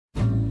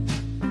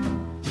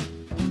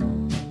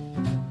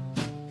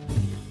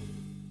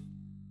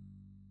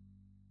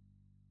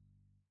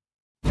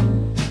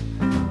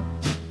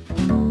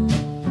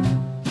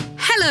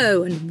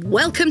Hello and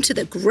welcome to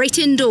The Great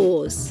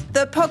Indoors.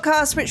 The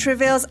podcast which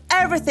reveals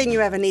everything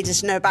you ever needed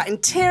to know about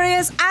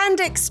interiors and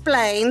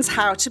explains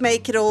how to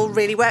make it all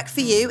really work for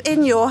you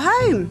in your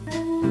home.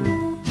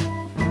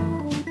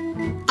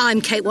 I'm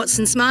Kate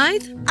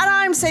Watson-Smythe. And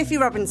I'm Sophie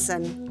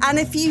Robinson. And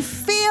if you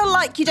feel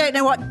like you don't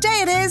know what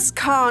day it is,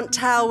 can't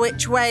tell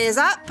which way is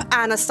up,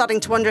 and are starting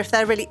to wonder if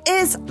there really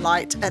is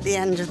light at the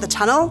end of the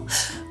tunnel,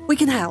 we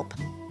can help.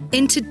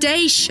 In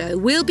today's show,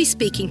 we'll be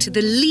speaking to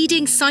the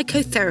leading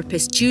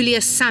psychotherapist, Julia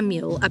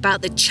Samuel,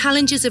 about the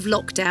challenges of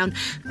lockdown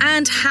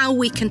and how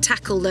we can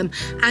tackle them,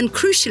 and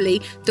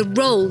crucially, the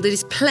role that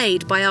is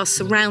played by our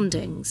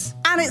surroundings.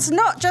 And it's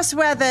not just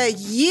whether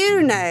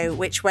you know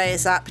which way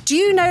is up. Do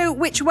you know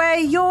which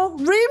way your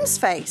rooms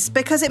face?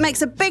 Because it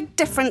makes a big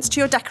difference to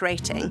your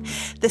decorating.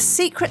 The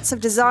secrets of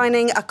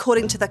designing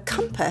according to the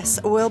compass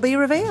will be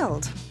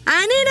revealed.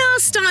 And in our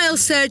style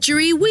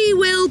surgery, we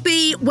will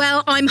be,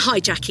 well, I'm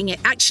hijacking it,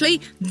 actually.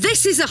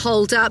 This is a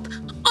hold-up.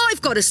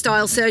 I've got a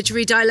style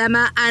surgery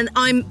dilemma, and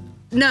I'm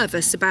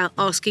nervous about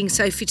asking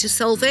Sophie to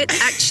solve it,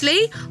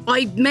 actually.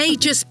 I may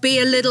just be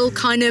a little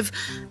kind of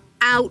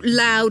out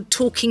loud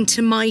talking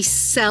to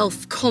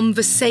myself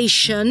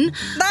conversation.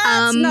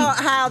 That's not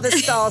how the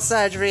style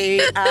surgery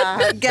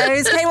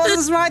goes. Kate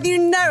Watson-Smythe, you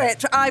know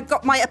it. I've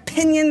got my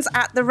opinions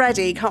at the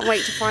ready. Can't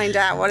wait to find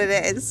out what it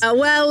is.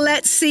 Well,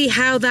 let's see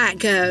how that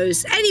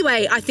goes.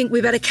 Anyway, I think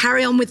we better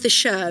carry on with the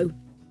show.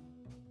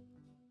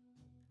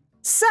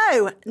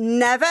 So,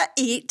 never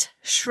eat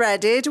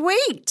shredded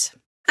wheat.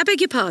 I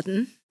beg your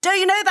pardon? Do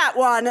you know that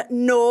one?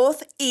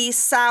 North,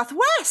 east, south,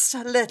 west.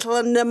 A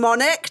little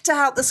mnemonic to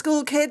help the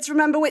school kids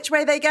remember which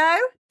way they go.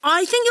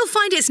 I think you'll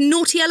find it's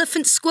naughty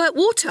elephants squirt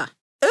water.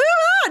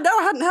 No,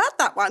 I hadn't heard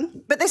that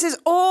one. But this is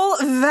all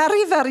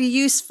very, very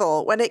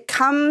useful when it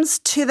comes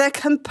to the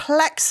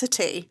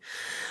complexity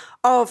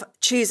of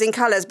choosing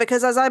colours,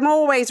 because as I'm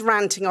always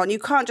ranting on, you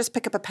can't just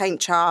pick up a paint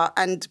chart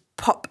and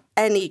pop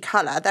any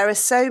colour. There are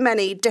so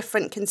many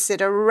different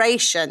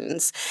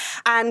considerations,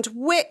 and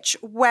which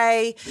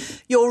way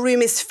your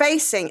room is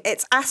facing,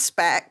 its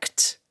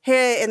aspect.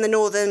 Here in the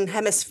Northern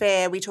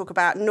Hemisphere, we talk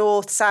about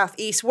north, south,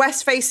 east,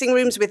 west facing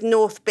rooms, with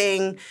north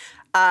being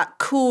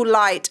cool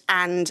light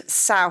and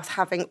south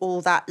having all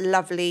that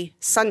lovely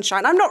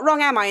sunshine. I'm not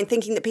wrong, am I, in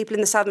thinking that people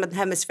in the Southern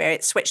Hemisphere,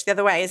 it's switched the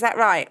other way. Is that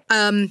right?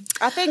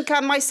 I think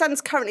my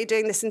son's currently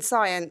doing this in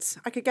science.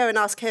 I could go and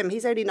ask him.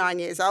 He's only 9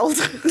 years old.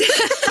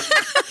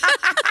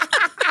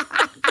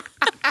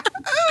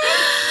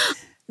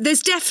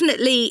 There's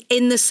definitely,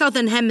 in the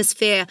Southern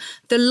Hemisphere,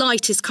 the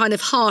light is kind of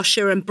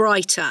harsher and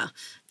brighter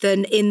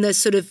than in the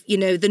sort of, you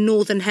know, the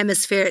Northern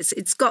Hemisphere.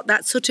 It's got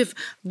that sort of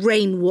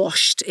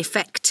rain-washed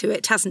effect to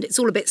it, hasn't it? It's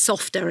all a bit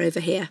softer over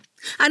here.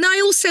 And I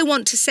also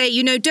want to say,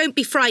 you know, don't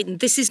be frightened.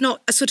 This is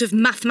not a sort of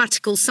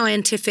mathematical,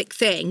 scientific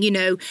thing, you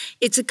know.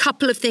 It's a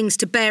couple of things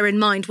to bear in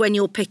mind when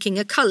you're picking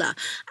a colour.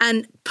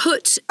 And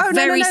put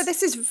No.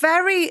 This is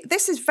very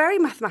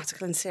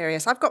mathematical and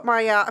serious. I've got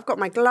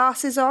my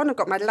glasses on. I've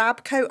got my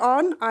lab coat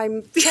on.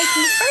 I'm taking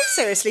it very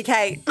seriously,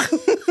 Kate.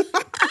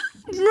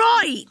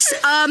 Right.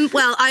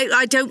 Well,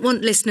 I don't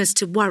want listeners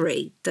to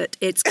worry that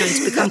it's going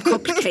to become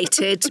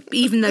complicated,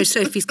 even though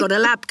Sophie's got a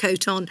lab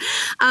coat on.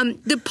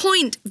 The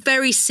point,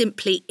 very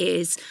simply,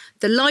 is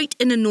the light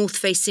in a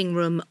north-facing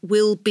room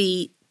will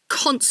be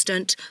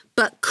constant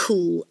but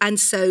cool. And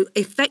so,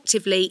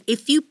 effectively,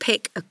 if you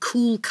pick a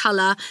cool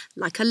colour,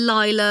 like a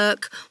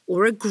lilac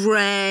or a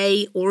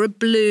grey or a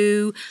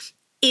blue,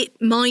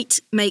 it might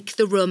make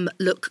the room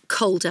look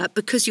colder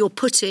because you're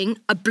putting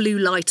a blue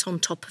light on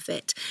top of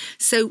it.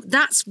 So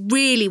that's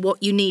really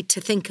what you need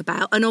to think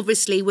about. And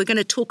obviously, we're going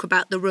to talk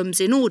about the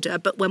rooms in order,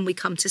 but when we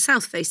come to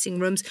south-facing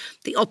rooms,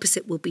 the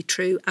opposite will be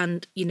true.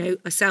 And, you know,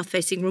 a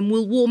south-facing room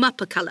will warm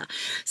up a colour.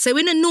 So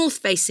in a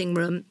north-facing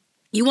room,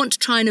 you want to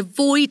try and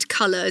avoid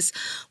colours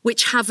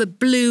which have a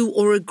blue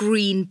or a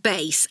green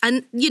base.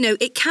 And, you know,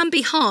 it can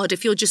be hard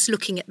if you're just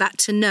looking at that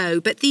to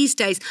know. But these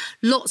days,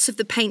 lots of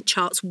the paint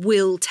charts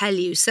will tell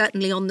you,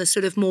 certainly on the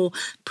sort of more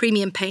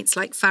premium paints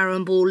like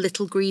Farrow & Ball,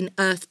 Little Green,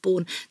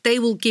 Earthbourne, they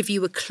will give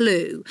you a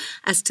clue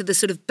as to the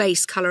sort of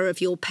base colour of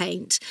your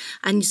paint.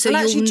 And so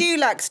actually,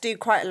 Dulux do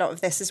quite a lot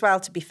of this as well,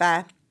 to be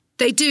fair.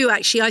 They do,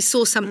 actually. I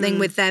saw something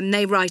with them.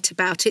 They write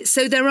about it.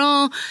 So there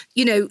are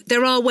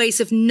ways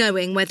of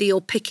knowing whether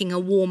you're picking a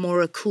warm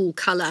or a cool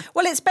colour.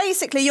 Well, it's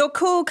basically your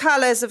cool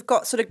colours have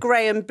got sort of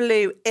grey and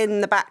blue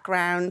in the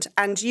background,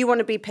 and you want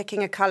to be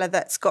picking a colour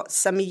that's got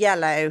some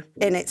yellow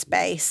in its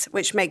base,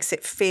 which makes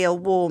it feel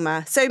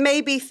warmer. So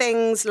maybe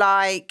things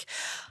like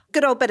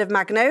good old bit of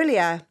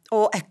magnolia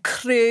or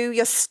ecru,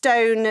 your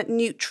stone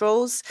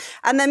neutrals,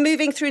 and then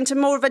moving through into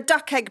more of a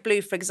duck egg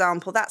blue, for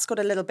example. That's got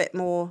a little bit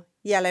more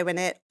yellow in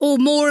it. Or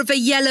more of a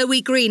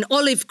yellowy green.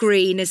 Olive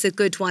green is a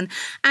good one.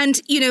 And,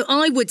 you know,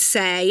 I would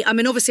say, I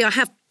mean, obviously I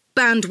have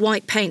banned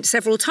white paint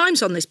several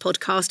times on this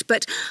podcast,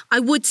 but I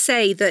would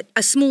say that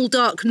a small,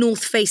 dark,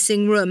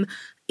 north-facing room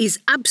is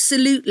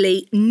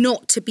absolutely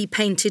not to be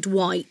painted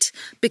white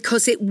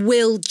because it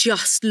will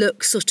just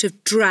look sort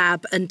of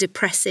drab and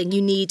depressing.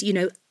 You need, you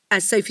know,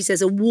 as Sophie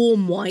says, a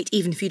warm white,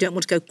 even if you don't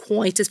want to go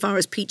quite as far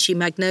as peachy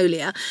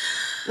magnolia.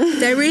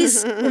 There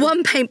is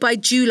one paint by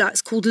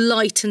Dulux called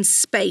Light and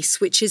Space,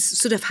 which is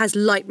sort of has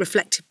light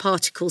reflective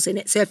particles in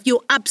it. So if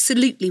you're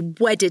absolutely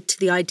wedded to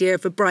the idea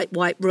of a bright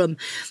white room,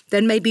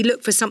 then maybe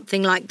look for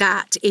something like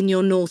that in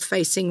your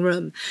north-facing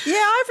room. Yeah,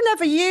 I've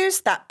never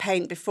used that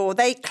paint before.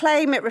 They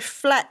claim it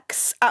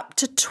reflects up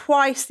to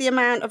twice the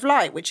amount of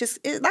light,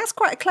 that's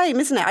quite a claim,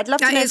 isn't it? I'd love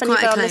to know if any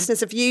of our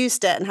listeners have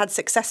used it and had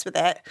success with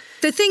it.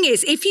 The thing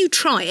is, if you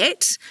try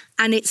it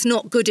and it's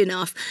not good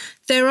enough,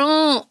 there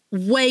are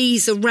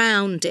ways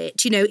around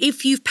it. You know,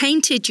 if you've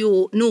painted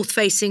your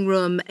north-facing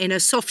room in a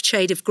soft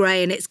shade of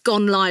grey and it's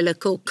gone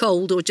lilac or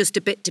cold or just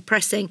a bit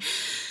depressing,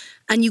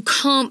 and you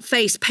can't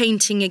face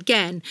painting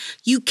again,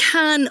 you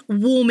can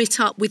warm it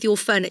up with your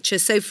furniture.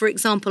 So, for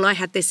example, I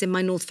had this in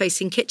my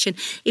north-facing kitchen.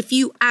 If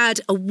you add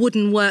a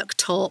wooden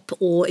worktop,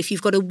 or if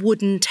you've got a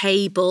wooden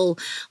table,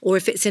 or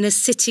if it's in a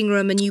sitting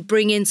room and you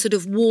bring in sort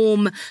of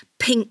warm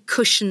pink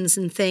cushions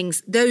and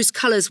things, those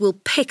colours will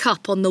pick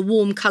up on the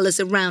warm colours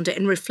around it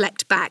and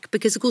reflect back.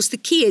 Because, of course, the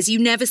key is you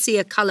never see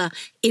a colour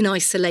in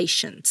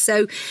isolation.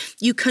 So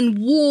you can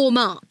warm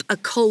up a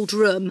cold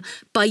room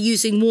by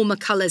using warmer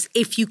colours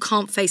if you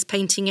can't face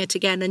painting it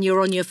again and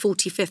you're on your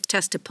 45th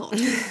tester pot.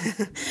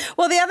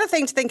 Well, the other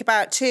thing to think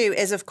about too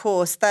is, of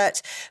course,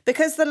 that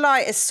because the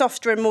light is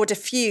softer and more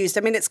diffused,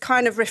 I mean, it's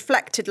kind of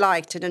reflected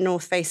light in a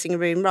north-facing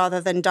room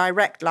rather than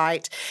direct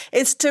light,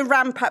 is to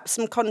ramp up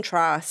some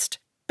contrast.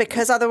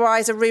 Because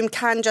otherwise a room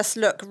can just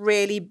look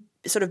really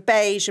sort of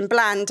beige and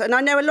bland. And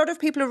I know a lot of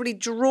people are really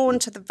drawn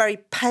to the very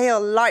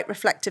pale, light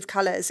reflective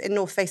colours in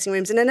north-facing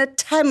rooms in an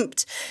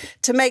attempt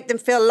to make them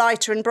feel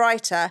lighter and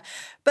brighter.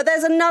 But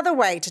there's another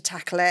way to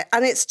tackle it,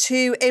 and it's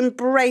to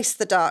embrace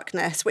the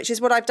darkness, which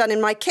is what I've done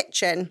in my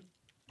kitchen.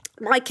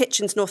 My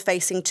kitchen's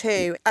north-facing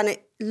too, and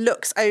it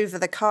looks over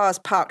the cars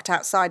parked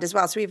outside as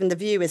well, so even the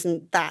view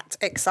isn't that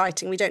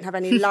exciting. We don't have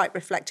any light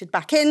reflected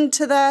back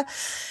into the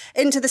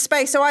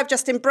space, so I've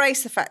just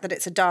embraced the fact that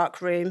it's a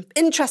dark room.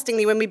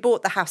 Interestingly, when we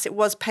bought the house, it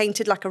was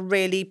painted like a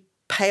really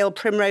pale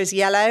primrose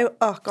yellow.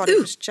 Oh, God, it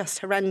was just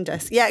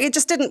horrendous. Yeah, it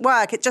just didn't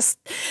work.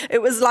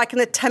 It was like an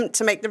attempt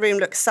to make the room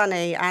look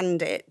sunny,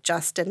 and it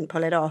just didn't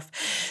pull it off.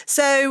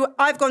 So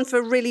I've gone for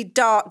a really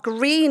dark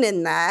green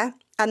in there,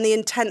 and the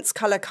intense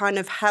colour kind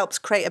of helps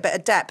create a bit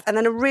of depth. And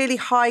then a really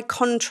high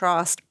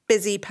contrast,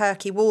 busy,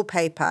 perky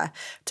wallpaper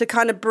to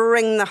kind of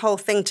bring the whole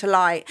thing to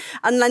light.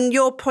 And then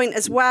your point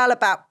as well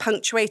about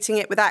punctuating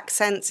it with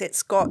accents.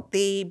 It's got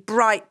the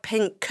bright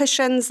pink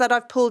cushions that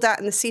I've pulled out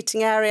in the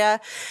seating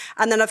area.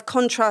 And then I've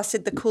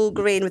contrasted the cool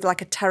green with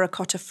like a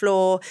terracotta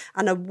floor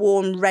and a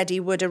warm reddy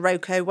wood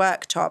Iroko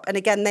worktop. And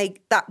again,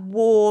 that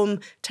warm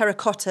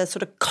terracotta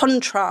sort of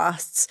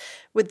contrasts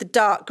with the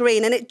dark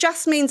green. And it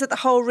just means that the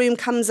whole room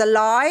comes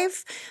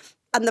alive,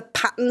 and the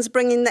patterns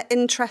bring in the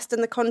interest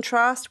and the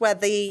contrast where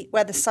the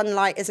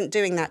sunlight isn't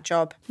doing that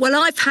job. Well,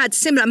 I've had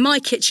similar. My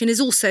kitchen is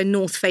also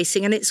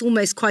north-facing, and it's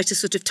almost quite a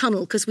sort of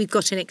tunnel because we've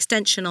got an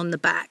extension on the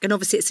back. And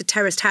obviously it's a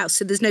terraced house,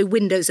 so there's no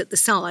windows at the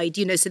side,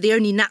 so the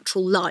only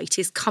natural light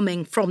is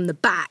coming from the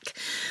back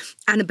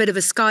and a bit of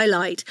a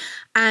skylight.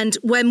 And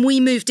when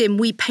we moved in,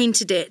 we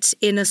painted it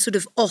in a sort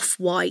of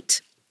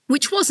off-white,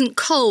 which wasn't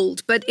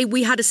cold, but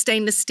we had a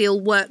stainless steel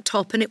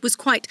worktop, and it was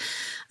quite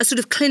a sort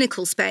of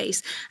clinical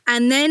space.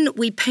 And then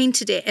we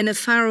painted it in a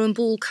Farrow and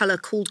Ball colour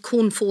called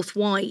Cornforth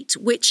White,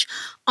 which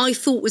I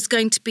thought was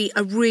going to be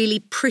a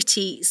really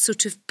pretty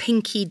sort of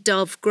pinky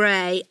dove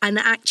grey. And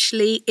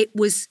actually it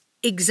was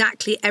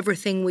exactly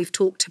everything we've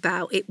talked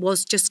about. It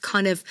was just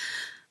kind of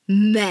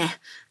meh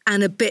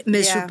and a bit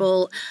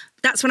miserable. Yeah.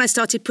 That's when I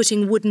started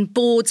putting wooden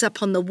boards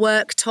up on the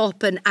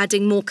worktop and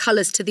adding more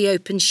colours to the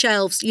open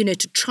shelves, to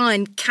try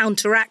and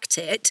counteract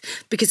it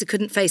because I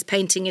couldn't face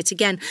painting it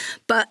again.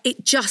 But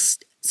it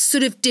just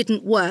sort of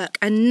didn't work.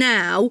 And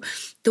now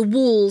the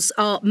walls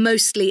are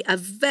mostly a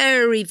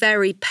very,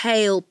 very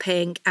pale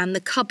pink, and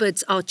the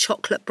cupboards are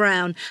chocolate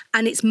brown,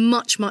 and it's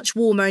much, much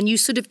warmer, and you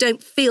sort of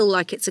don't feel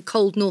like it's a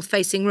cold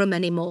north-facing room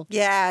anymore.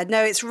 Yeah,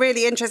 no, it's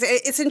really interesting.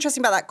 It's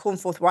interesting about that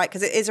Cornforth White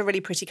because it is a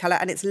really pretty colour,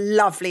 and it's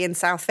lovely in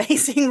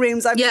south-facing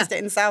rooms. I've used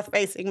it in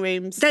south-facing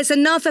rooms. There's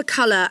another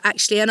colour,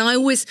 actually, and I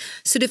always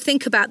sort of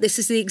think about this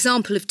as the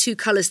example of two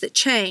colours that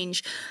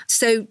change.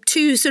 So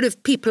two sort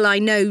of people I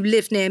know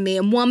live near me,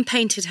 and one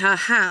painted her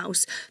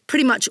house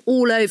pretty much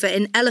all over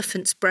in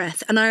elephant's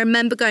breath. And I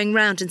remember going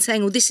round and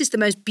saying, this is the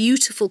most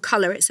beautiful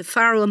colour. It's a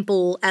Farrow and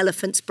Ball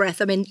elephant's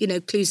breath. I mean,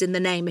 clues in the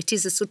name. It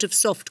is a sort of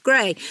soft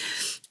grey.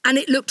 And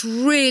it looked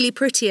really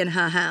pretty in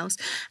her house.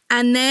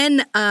 And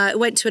then I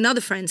went to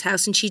another friend's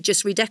house and she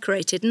just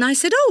redecorated. And I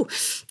said,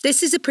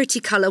 this is a pretty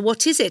colour.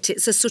 What is it?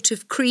 It's a sort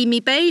of creamy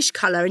beige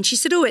colour. And she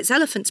said, it's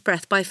Elephant's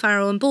Breath by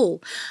Farrow and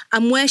Ball.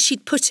 And where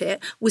she'd put it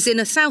was in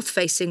a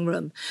south-facing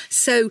room.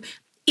 So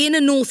in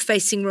a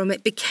north-facing room,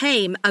 it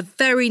became a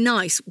very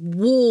nice,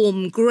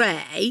 warm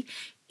grey.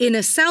 In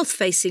a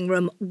south-facing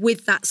room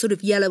with that sort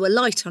of yellower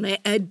light on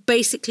it, it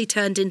basically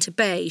turned into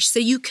beige. So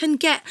you can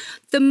get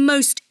the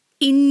most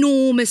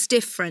enormous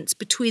difference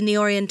between the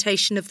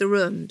orientation of the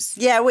rooms.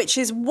 Yeah, which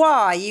is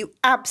why you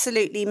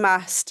absolutely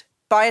must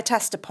buy a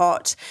tester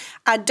pot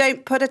and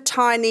don't put a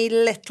tiny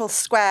little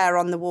square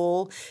on the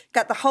wall.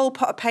 Get the whole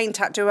pot of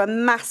paint out, do a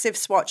massive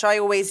swatch. I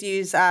always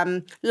use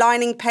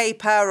lining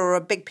paper or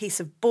a big piece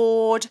of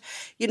board,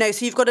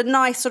 so you've got a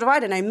nice sort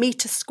of,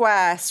 metre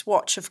square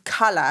swatch of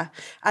colour,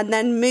 and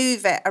then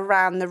move it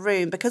around the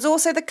room, because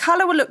also the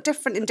colour will look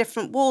different in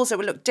different walls. It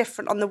will look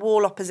different on the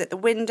wall opposite the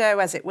window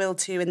as it will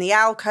too in the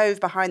alcove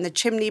behind the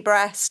chimney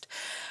breast.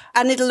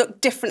 And it'll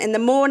look different in the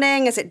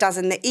morning as it does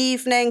in the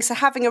evening. So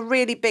having a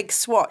really big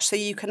swatch so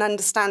you can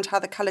understand how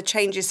the colour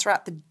changes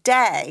throughout the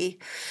day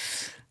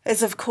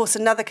is, of course,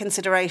 another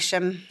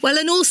consideration. Well,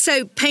 and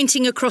also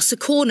painting across a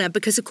corner,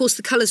 because, of course,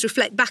 the colours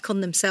reflect back on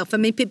themselves. I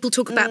mean, people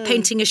talk about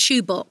painting a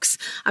shoebox.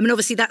 I mean,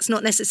 obviously, that's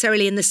not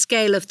necessarily in the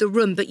scale of the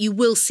room, but you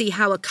will see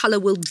how a colour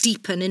will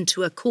deepen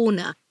into a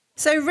corner.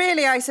 So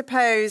really, I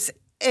suppose,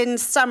 in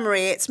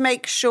summary, it's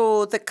make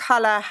sure the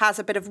colour has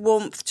a bit of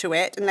warmth to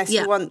it, unless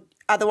you want...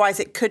 Otherwise,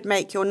 it could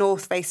make your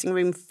north-facing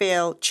room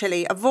feel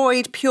chilly.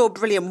 Avoid pure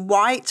brilliant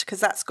white, because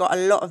that's got a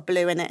lot of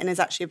blue in it and is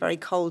actually a very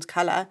cold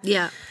colour.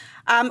 Yeah.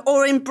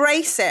 Or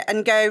embrace it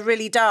and go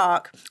really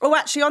dark. Oh,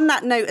 actually, on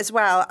that note as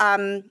well,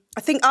 I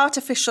think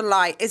artificial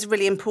light is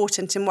really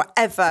important in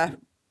whatever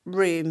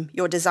room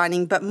you're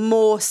designing, but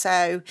more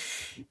so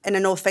in a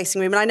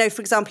north-facing room. And I know,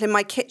 for example, in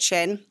my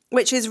kitchen,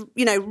 which is,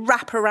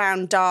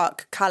 wrap-around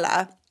dark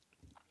colour,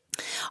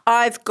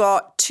 I've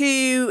got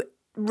 2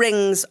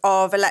 rings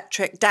of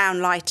electric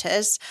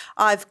downlighters.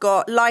 I've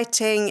got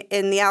lighting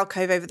in the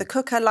alcove over the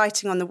cooker,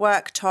 lighting on the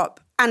worktop,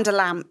 and a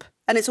lamp.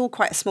 And it's all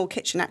quite a small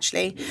kitchen,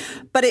 actually.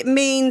 But it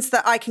means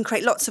that I can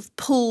create lots of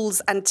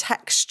pulls and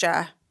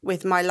texture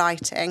with my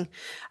lighting,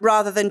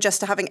 rather than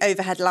just having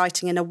overhead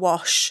lighting in a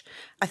wash.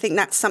 I think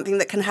that's something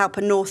that can help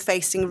a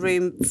north-facing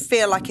room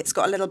feel like it's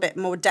got a little bit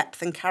more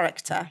depth and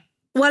character.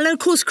 Well, and of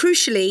course,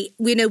 crucially,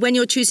 when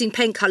you're choosing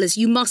paint colours,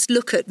 you must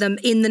look at them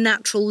in the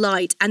natural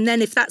light. And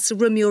then if that's a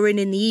room you're in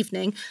the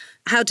evening,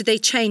 how do they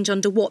change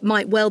under what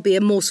might well be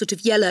a more sort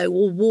of yellow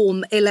or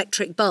warm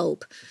electric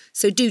bulb?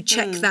 So do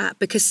check that,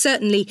 because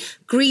certainly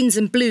greens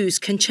and blues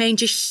can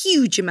change a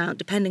huge amount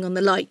depending on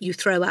the light you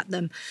throw at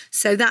them.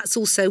 So that's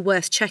also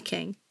worth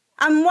checking.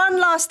 And one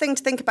last thing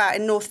to think about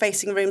in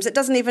north-facing rooms, it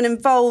doesn't even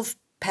involve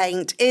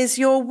paint, is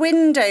your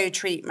window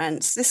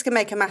treatments. This can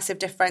make a massive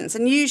difference.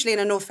 And usually in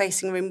a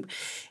north-facing room,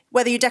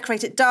 whether you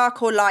decorate it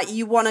dark or light,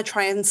 you want to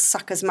try and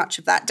suck as much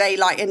of that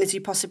daylight in as you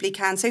possibly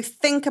can. So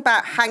think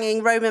about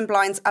hanging Roman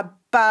blinds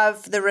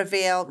above the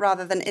reveal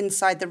rather than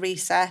inside the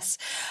recess.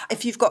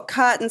 If you've got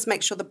curtains,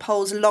 make sure the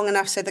pole's long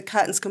enough so the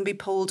curtains can be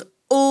pulled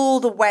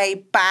all the way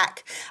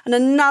back. And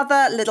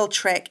another little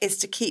trick is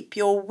to keep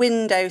your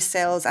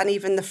windowsills and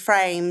even the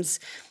frames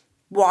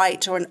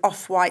white or an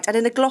off-white and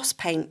in a gloss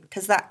paint,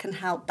 because that can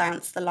help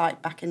bounce the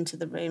light back into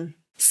the room.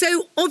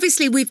 So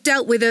obviously we've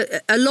dealt with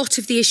a lot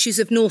of the issues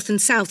of north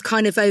and south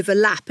kind of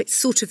overlap. It's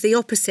sort of the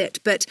opposite.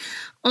 But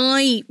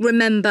I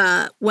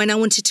remember when I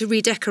wanted to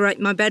redecorate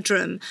my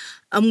bedroom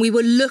and we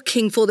were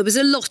there was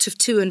a lot of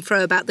to and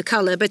fro about the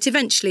colour, but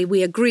eventually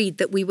we agreed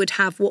that we would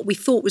have what we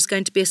thought was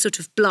going to be a sort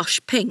of blush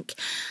pink.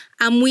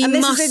 And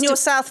this is in your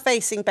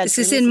south-facing bedroom, This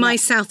is in my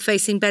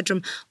south-facing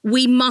bedroom.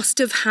 We must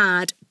have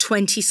had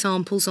 20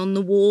 samples on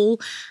the wall.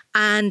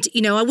 And,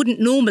 I wouldn't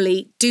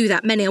normally do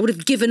that many. I would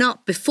have given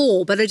up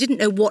before, but I didn't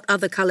know what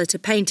other colour to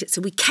paint it. So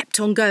we kept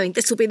on going.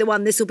 This will be the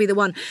one, this will be the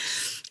one.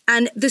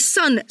 And the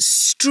sun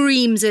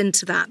streams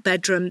into that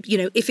bedroom.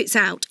 If it's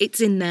out, it's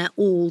in there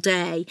all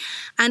day.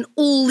 And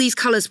all these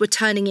colours were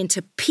turning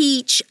into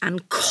peach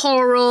and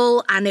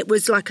coral. And it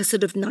was like a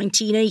sort of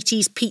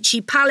 1980s peachy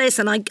palace.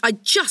 And I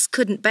just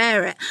couldn't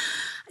bear it.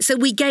 So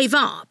we gave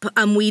up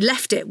and we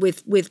left it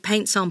with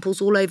paint samples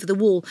all over the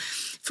wall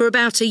for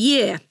about a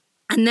year.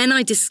 And then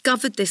I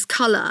discovered this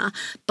colour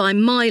by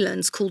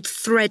Mylands called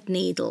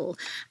Threadneedle.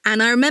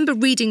 And I remember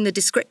reading the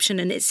description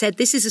and it said,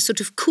 this is a sort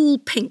of cool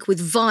pink with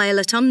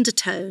violet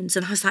undertones.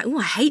 And I was like,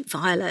 I hate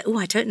violet.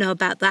 I don't know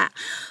about that.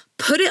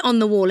 Put it on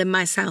the wall in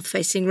my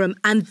south-facing room,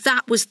 and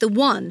that was the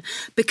one,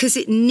 because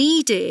it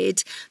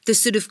needed the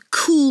sort of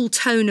cool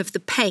tone of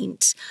the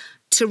paint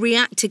to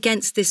react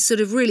against this sort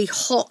of really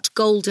hot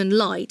golden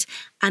light,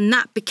 and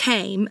that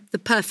became the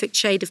perfect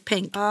shade of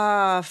pink.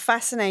 Ah,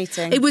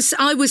 fascinating.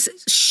 I was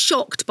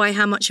shocked by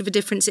how much of a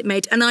difference it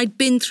made, and I'd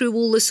been through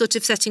all the sort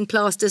of setting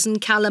plasters and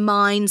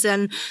calamines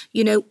and,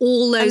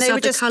 all those other colours. And they were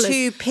just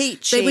too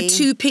peachy. They were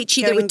too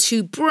peachy, they were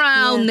too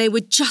brown, they were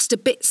just a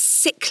bit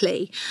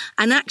sickly.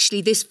 And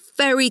actually this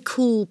very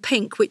cool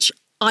pink, which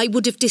I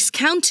would have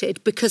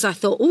discounted because I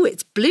thought,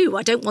 it's blue,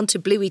 I don't want a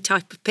bluey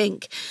type of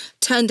pink,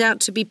 turned out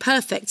to be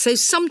perfect. So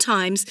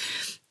sometimes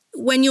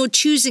when you're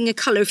choosing a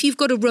colour, if you've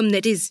got a room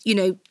that is,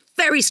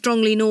 very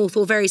strongly north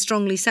or very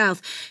strongly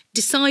south,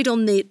 decide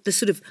on the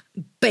sort of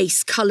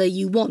base colour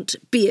you want,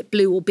 be it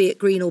blue or be it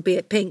green or be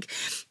it pink,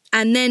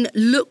 and then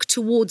look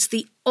towards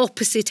the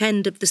opposite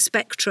end of the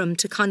spectrum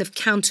to kind of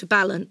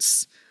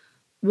counterbalance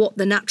what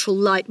the natural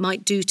light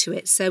might do to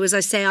it. So as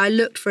I say, I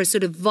looked for a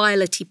sort of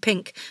violet-y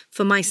pink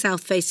for my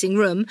south-facing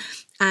room,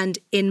 and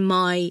in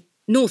my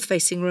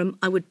north-facing room,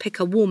 I would pick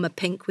a warmer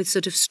pink with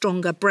sort of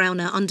stronger,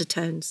 browner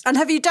undertones. And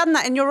have you done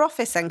that in your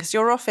office then? Because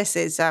your office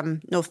is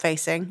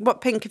north-facing.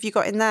 What pink have you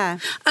got in there?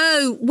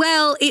 Oh,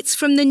 well, it's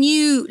from the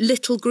new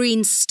Little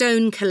Green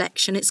Stone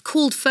collection. It's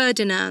called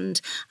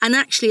Ferdinand, and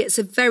actually it's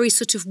a very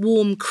sort of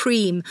warm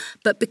cream.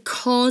 But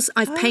because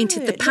I've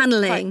painted the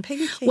panelling,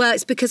 well,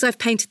 it's because I've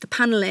painted the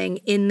panelling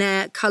in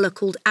their colour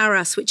called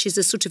Arras, which is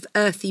a sort of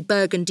earthy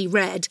burgundy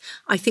red.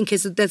 I think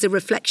there's a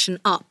reflection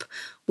up,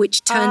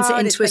 which turns it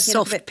into a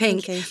soft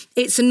pink.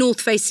 It's a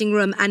north-facing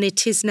room, and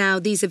it is now,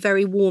 these are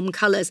very warm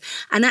colours.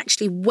 And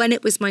actually, when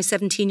it was my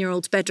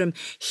 17-year-old's bedroom,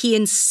 he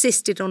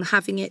insisted on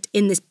having it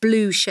in this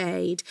blue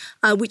shade,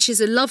 which is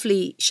a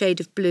lovely shade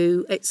of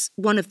blue. It's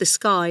one of the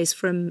skies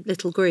from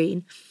Little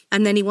Green.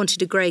 And then he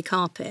wanted a grey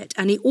carpet.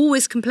 And he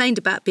always complained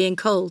about being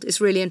cold. It's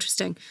really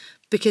interesting,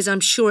 because I'm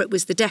sure it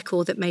was the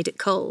decor that made it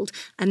cold.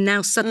 And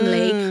now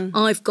suddenly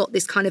I've got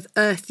this kind of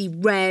earthy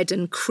red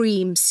and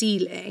cream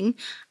ceiling,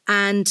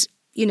 and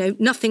you know,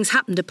 nothing's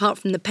happened apart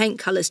from the paint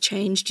colours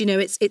changed. You know,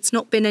 it's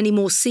not been any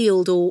more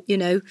sealed or, you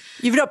know.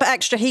 You've not put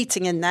extra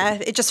heating in there.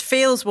 It just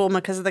feels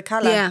warmer because of the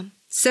colour. Yeah.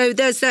 So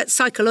there's that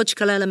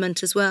psychological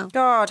element as well.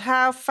 God,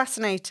 how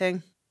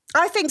fascinating.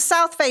 I think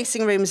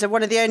south-facing rooms are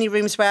one of the only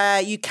rooms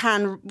where you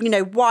can, you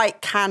know,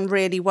 white can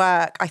really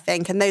work, I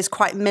think, and those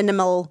quite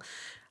minimal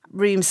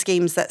room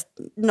schemes. That's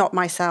not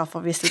myself,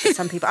 obviously, but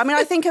some people. I mean,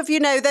 I think of, you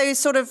know, those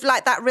sort of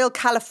like that real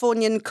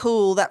Californian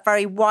cool, that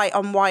very white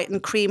on white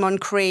and cream on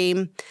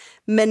cream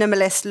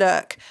minimalist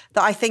look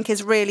that I think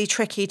is really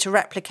tricky to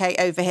replicate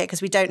over here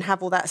because we don't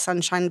have all that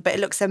sunshine, but it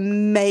looks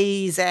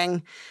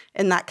amazing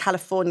in that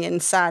Californian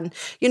sun,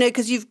 you know,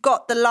 because you've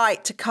got the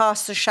light to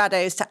cast the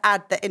shadows to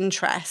add the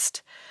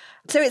interest.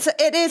 So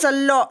it is a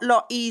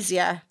lot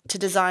easier to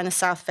design a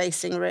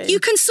south-facing room. You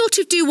can sort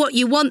of do what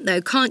you want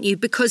though, can't you?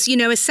 Because, you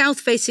know, a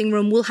south-facing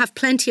room will have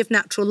plenty of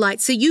natural light.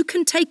 So you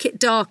can take it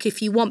dark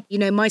if you want. You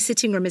know, my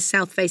sitting room is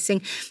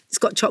south-facing. It's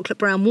got chocolate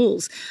brown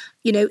walls.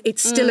 You know,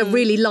 it's still a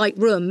really light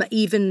room,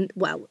 even,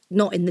 well,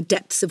 not in the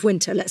depths of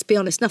winter, let's be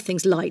honest,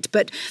 nothing's light.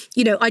 But,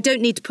 you know, I don't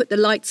need to put the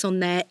lights on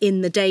there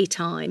in the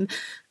daytime.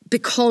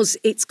 Because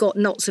it's got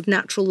lots of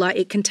natural light,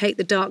 it can take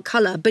the dark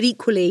colour. But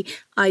equally,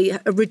 I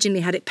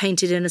originally had it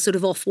painted in a sort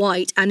of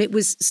off-white, and it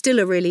was still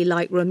a really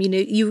light room. You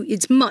know,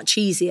 it's much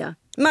easier.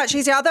 Much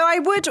easier, although I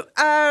would,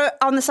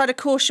 on the side of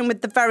caution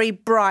with the very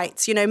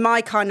brights, you know,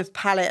 my kind of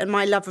palette and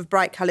my love of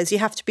bright colours, you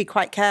have to be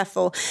quite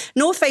careful.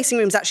 North-facing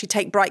rooms actually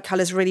take bright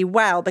colours really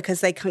well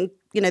because they can,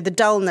 you know, the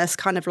dullness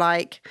kind of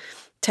like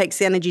takes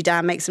the energy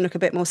down, makes them look a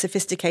bit more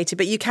sophisticated.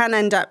 But you can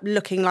end up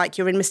looking like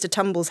you're in Mr.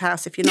 Tumble's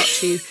house if you're not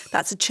too...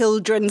 That's a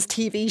children's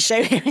TV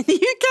show here in the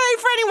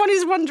UK, for anyone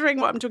who's wondering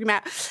what I'm talking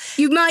about.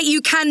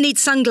 You can need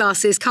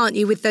sunglasses, can't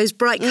you, with those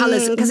bright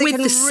colours with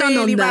the sun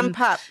on them. Ramp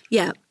up.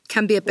 Yeah,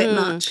 can be a bit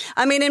much.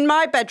 I mean, in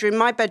my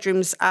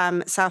bedroom's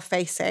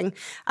south-facing,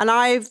 and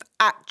I've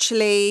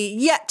actually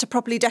yet to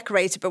properly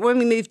decorate it, but when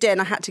we moved in,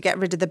 I had to get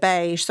rid of the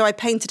beige. So I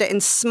painted it in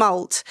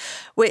smalt,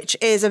 which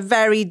is a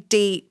very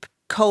deep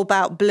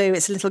cobalt blue.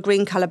 It's a little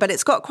green colour, but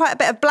it's got quite a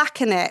bit of black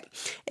in it.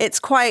 It's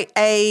quite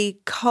a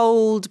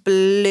cold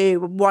blue,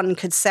 one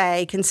could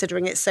say,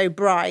 considering it's so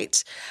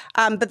bright.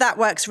 But that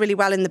works really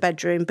well in the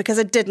bedroom because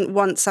I didn't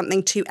want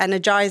something too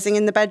energising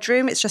in the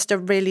bedroom. It's just a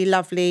really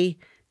lovely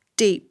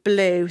deep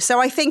blue. So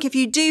I think if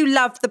you do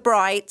love the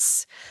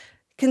brights,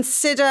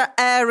 consider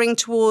erring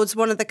towards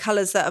one of the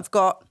colours that have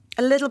got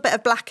a little bit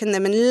of black in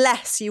them,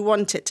 unless you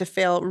want it to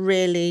feel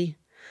really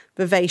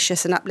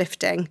vivacious and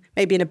uplifting.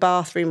 Maybe in a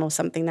bathroom or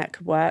something that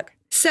could work.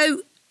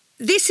 So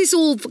this is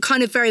all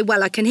kind of very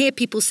well. I can hear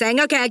people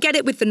saying, OK, I get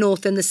it with the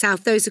north and the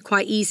south. Those are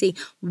quite easy.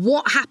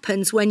 What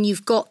happens when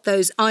you've got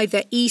those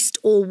either east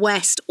or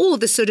west or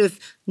the sort of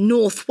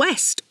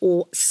northwest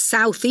or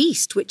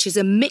southeast, which is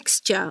a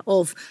mixture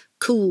of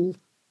cool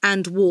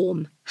and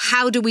warm?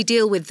 How do we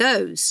deal with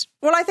those?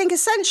 Well, I think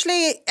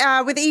essentially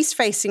with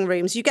east-facing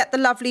rooms, you get the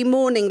lovely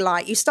morning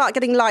light. You start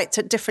getting light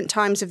at different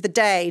times of the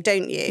day,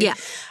 don't you? Yeah.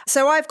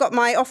 So I've got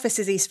my office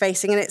is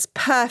east-facing and it's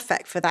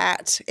perfect for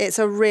that. It's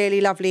a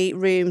really lovely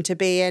room to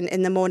be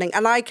in the morning.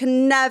 And I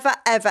can never,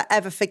 ever,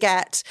 ever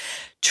forget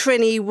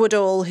Trinny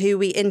Woodall, who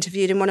we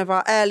interviewed in one of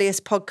our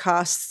earliest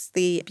podcasts,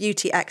 the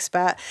beauty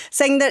expert,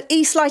 saying that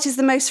east light is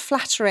the most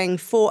flattering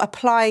for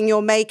applying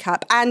your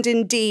makeup and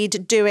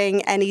indeed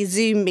doing any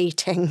Zoom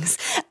meetings.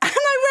 And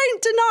I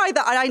won't deny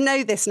that I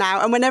know this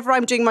now. And whenever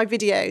I'm doing my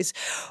videos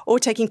or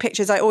taking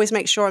pictures, I always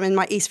make sure I'm in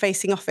my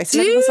east-facing office.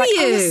 And everyone's like,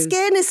 oh, your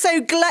skin is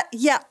so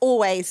Yeah,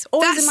 always.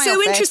 Always in my office.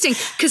 That's so interesting,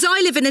 because I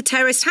live in a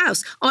terraced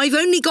house. I've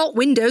only got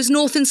windows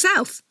north and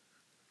south.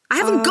 I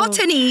haven't got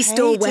any east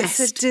or west.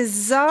 It's a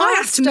disaster. I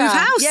have to move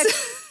house. Yeah.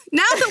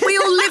 Now that we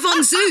all live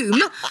on Zoom,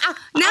 now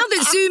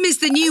that Zoom is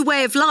the new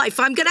way of life,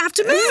 I'm going to have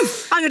to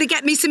move. I'm going to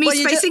get me some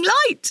east-facing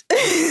light.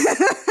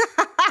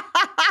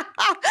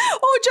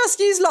 Or just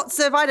use lots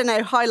of, I don't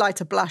know,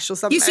 highlighter blush or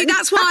something. You see,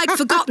 that's why I'd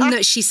forgotten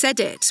that she said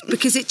it,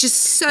 because it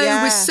just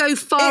was so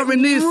far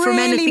removed from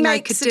anything I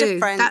could do.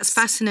 That's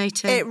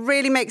fascinating. It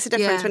really makes a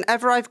difference.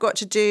 Whenever I've got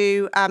to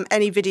do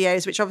any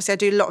videos, which obviously I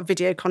do a lot of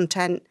video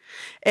content,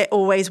 it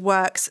always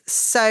works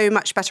so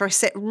much better. I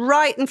sit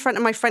right in front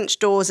of my French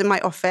doors in my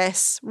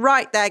office,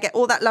 right there, get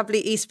all that lovely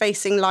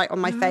east-facing light on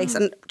my face,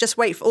 and just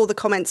wait for all the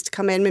comments to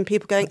come in when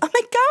people going, oh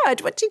my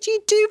God, what did you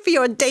do for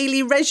your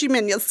daily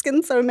regimen? Your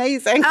skin's so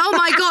amazing. Oh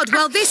my God.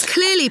 Well, this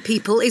clearly,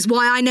 people, is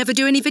why I never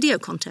do any video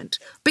content.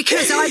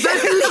 Because I've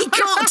only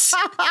got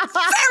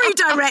very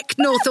direct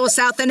north or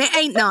south, and it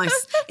ain't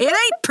nice. It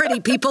ain't pretty,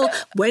 people.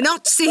 We're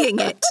not seeing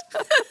it.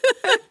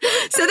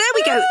 So there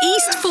we go.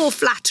 East for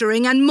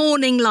flattering and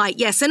morning light.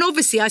 Yes, and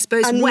obviously, I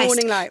suppose, and west,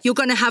 morning light. You're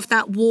going to have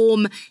that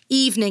warm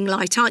evening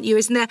light, aren't you?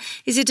 Isn't there?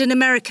 Is it an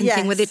American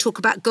thing where they talk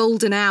about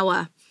golden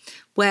hour,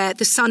 where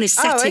the sun is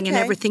setting and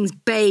everything's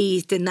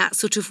bathed in that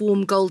sort of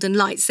warm golden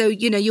light? So,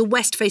 your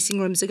west-facing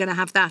rooms are going to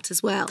have that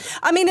as well.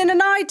 I mean, in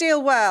an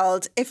ideal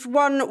world, if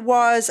one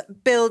was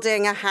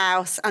building a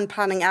house and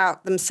planning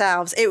out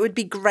themselves, it would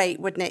be great,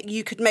 wouldn't it?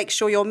 You could make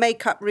sure your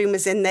makeup room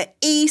was in the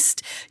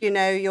east,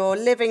 your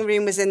living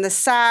room was in the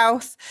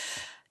south,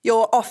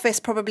 your office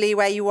probably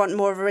where you want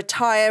more of a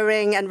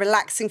retiring and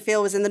relaxing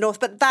feel was in the north,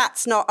 but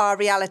that's not our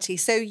reality.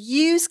 So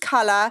use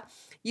colour.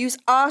 Use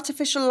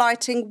artificial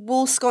lighting,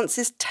 wall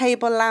sconces,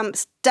 table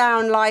lamps,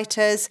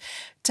 downlighters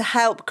to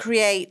help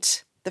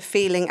create the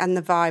feeling and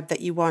the vibe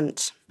that you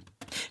want.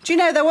 Do you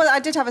know, I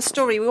did have a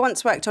story. We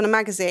once worked on a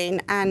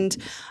magazine and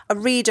a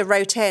reader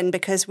wrote in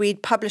because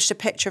we'd published a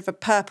picture of a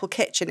purple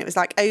kitchen. It was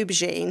like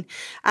aubergine.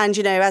 And,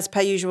 as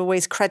per usual,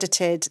 always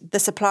credited the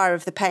supplier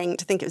of the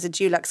paint. I think it was a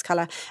Dulux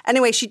colour.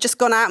 Anyway, she'd just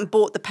gone out and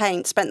bought the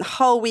paint, spent the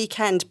whole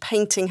weekend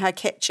painting her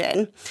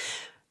kitchen.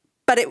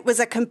 But it was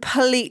a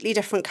completely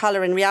different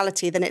colour in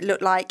reality than it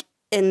looked like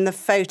in the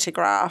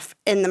photograph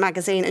in the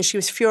magazine. And she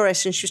was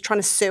furious and she was trying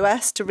to sue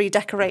us to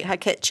redecorate her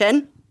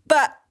kitchen.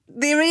 But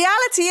the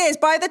reality is,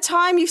 by the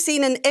time you've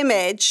seen an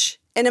image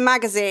in a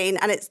magazine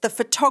and it's the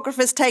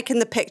photographer's taken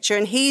the picture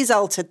and he's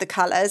altered the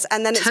colours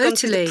and then it's gone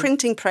through the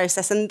printing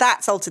process and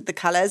that's altered the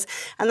colours,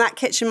 and that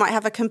kitchen might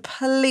have a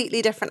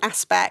completely different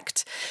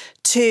aspect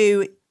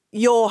to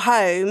your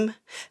home.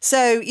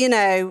 So,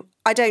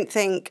 I don't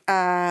think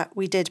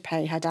we did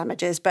pay her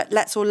damages, but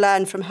let's all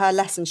learn from her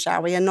lesson,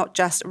 shall we? And not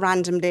just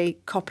randomly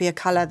copy a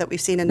colour that we've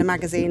seen in a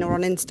magazine or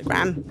on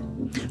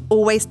Instagram.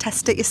 Always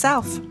test it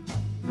yourself.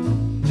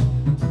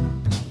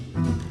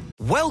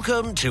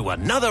 Welcome to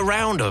another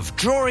round of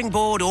Drawing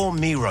Board or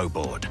Miro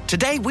Board.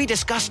 Today we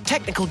discuss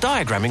technical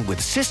diagramming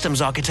with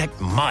systems architect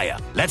Maya.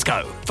 Let's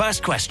go.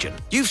 First question.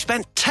 You've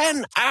spent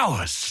 10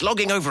 hours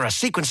slogging over a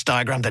sequence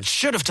diagram that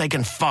should have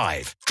taken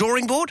 5.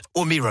 Drawing board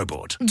or Miro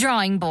board?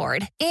 Drawing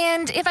board.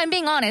 And if I'm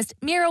being honest,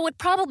 Miro would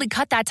probably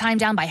cut that time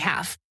down by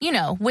half.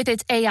 With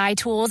its AI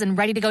tools and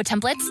ready-to-go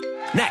templates.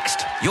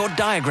 Next, your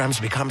diagrams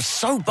become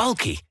so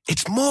bulky,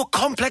 it's more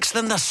complex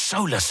than the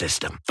solar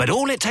system. But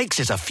all it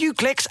takes is a few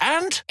clicks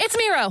and... It's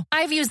Miro.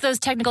 I've used those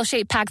technical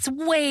shape packs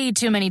way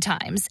too many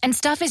times, and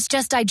stuff is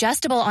just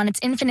digestible on its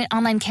infinite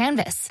online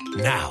canvas.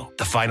 Now,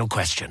 the final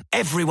question.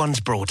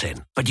 Everyone's brought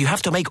in, but you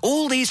have to make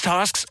all these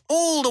tasks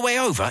all the way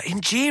over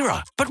in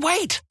Jira. But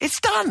wait, it's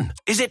done.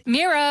 Is it...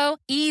 Miro.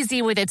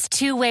 Easy with its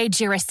two-way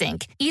Jira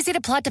sync. Easy to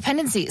plot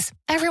dependencies.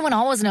 Everyone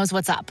always knows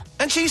what's up.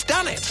 And she's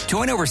done it.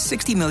 Join over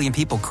 60 million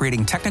people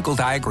creating technical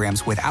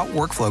diagrams without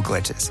workflow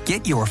glitches.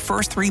 Get your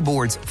first 3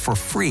 boards for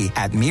free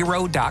at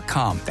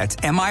Miro.com. That's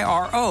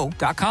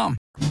Miro.com.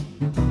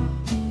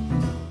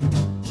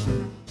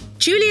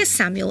 Julia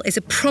Samuel is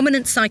a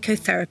prominent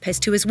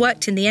psychotherapist who has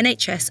worked in the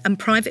NHS and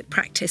private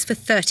practice for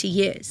 30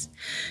 years.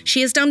 She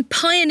has done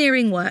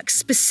pioneering work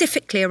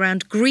specifically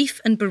around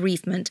grief and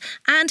bereavement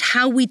and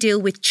how we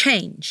deal with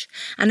change,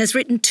 and has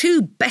written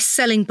 2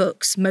 best-selling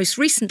books, most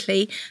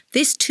recently,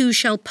 This Too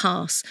Shall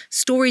Pass,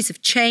 Stories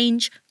of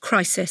Change,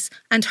 Crisis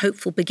and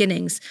Hopeful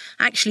Beginnings.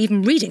 Actually,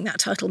 even reading that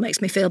title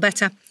makes me feel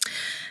better.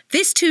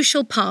 This Too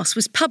Shall Pass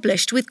was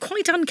published with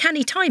quite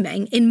uncanny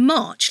timing in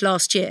March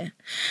last year,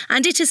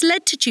 and it has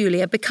led to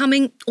Julia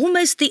becoming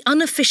almost the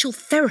unofficial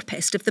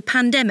therapist of the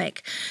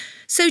pandemic.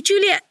 So,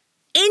 Julia,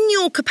 in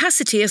your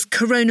capacity as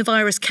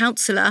coronavirus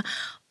counsellor,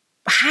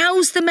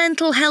 how's the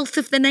mental health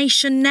of the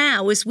nation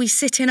now as we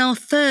sit in our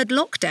 3rd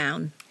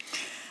lockdown?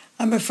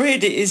 I'm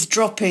afraid it is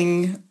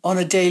dropping on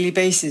a daily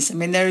basis. I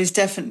mean, there is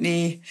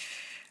definitely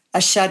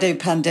a shadow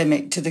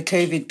pandemic to the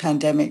COVID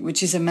pandemic,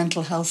 which is a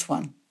mental health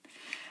one.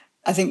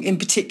 I think in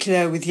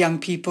particular with young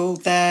people,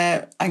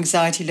 their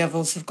anxiety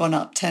levels have gone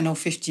up 10 or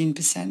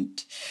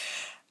 15%.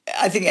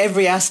 I think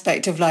every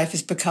aspect of life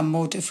has become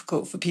more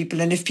difficult for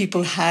people. And if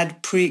people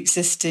had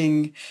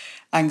pre-existing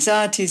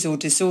anxieties or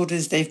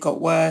disorders, they've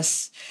got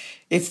worse.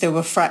 If there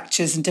were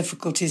fractures and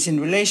difficulties in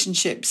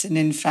relationships and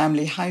in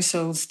family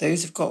households,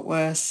 those have got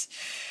worse.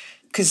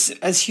 Because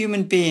as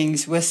human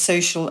beings, we're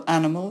social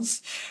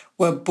animals.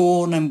 We're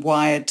born and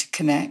wired to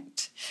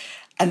connect.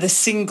 And the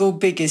single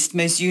biggest,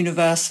 most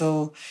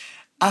universal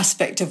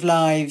aspect of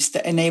lives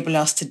that enable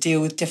us to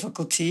deal with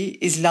difficulty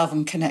is love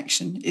and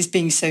connection, is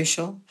being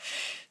social.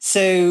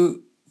 So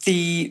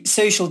the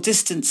social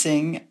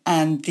distancing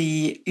and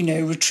the,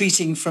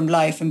 retreating from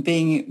life and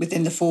being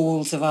within the four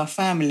walls of our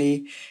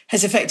family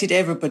has affected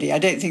everybody. I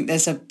don't think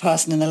there's a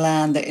person in the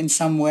land that in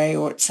some way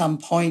or at some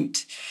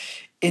point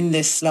in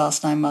this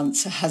last 9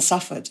 months has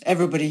suffered.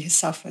 Everybody has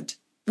suffered.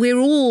 We're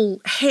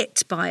all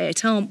hit by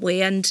it, aren't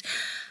we? And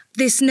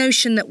this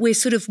notion that we're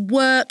sort of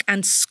work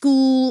and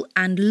school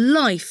and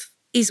life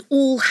is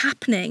all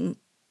happening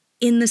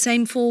in the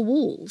same four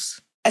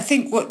walls. I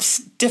think what's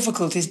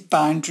difficult is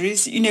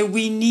boundaries.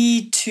 We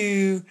need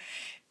to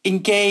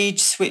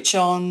engage, switch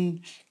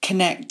on,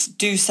 connect,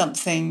 do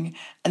something,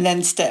 and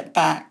then step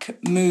back,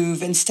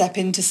 move and step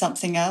into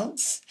something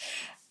else.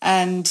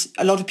 And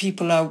a lot of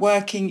people are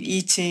working,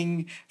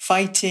 eating,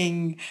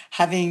 fighting,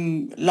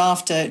 having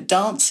laughter,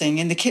 dancing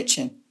in the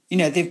kitchen.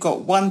 They've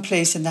got one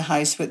place in the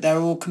house, but they're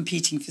all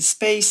competing for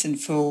space and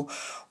for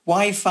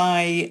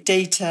Wi-Fi,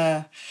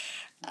 data.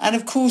 And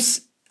of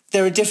course,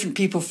 there are different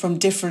people from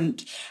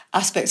different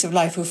aspects of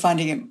life who are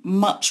finding it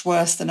much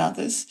worse than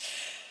others.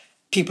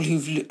 People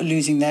who are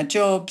losing their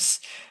jobs,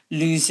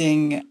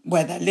 losing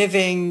where they're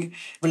living,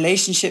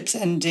 relationships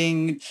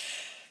ending.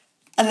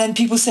 And then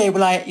people say,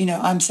 well,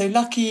 I'm so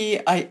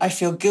lucky. I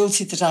feel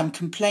guilty that I'm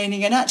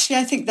complaining. And actually,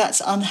 I think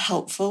that's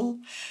unhelpful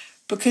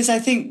because I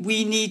think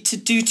we need to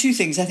do two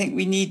things. I think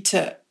we need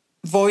to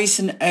voice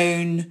and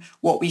own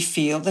what we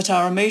feel, that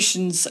our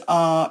emotions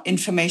are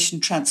information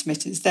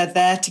transmitters. They're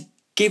there to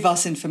give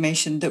us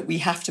information that we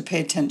have to pay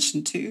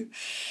attention to.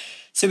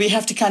 So we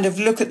have to kind of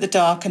look at the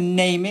dark and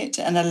name it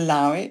and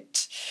allow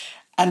it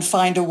and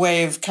find a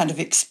way of kind of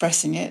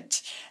expressing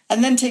it.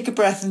 And then take a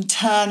breath and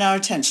turn our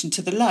attention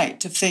to the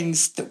light of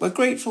things that we're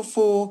grateful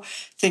for,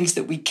 things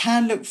that we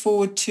can look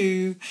forward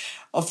to,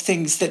 of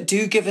things that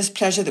do give us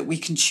pleasure, that we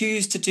can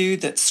choose to do,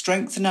 that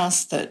strengthen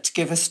us, that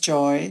give us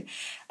joy.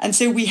 And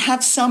so we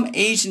have some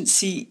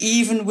agency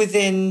even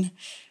within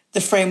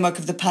the framework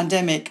of the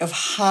pandemic of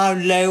how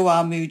low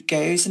our mood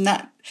goes. And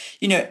that,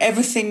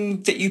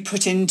 everything that you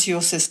put into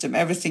your system,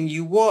 everything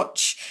you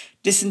watch,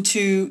 listen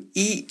to,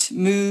 eat,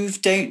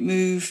 move, don't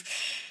move,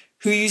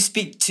 who you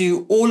speak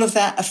to, all of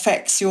that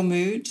affects your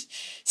mood.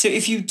 So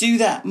if you do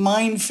that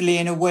mindfully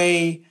in a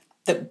way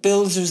that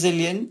builds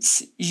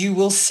resilience, you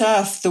will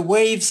surf the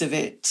waves of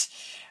it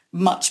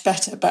much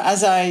better. But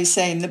as I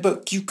say in the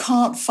book, you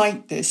can't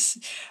fight this.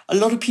 A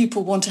lot of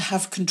people want to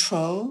have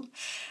control.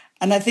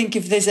 And I think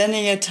if there's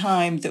any a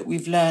time that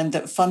we've learned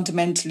that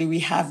fundamentally we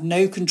have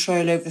no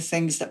control over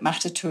things that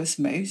matter to us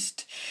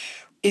most,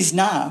 is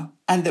now.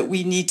 And that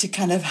we need to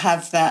kind of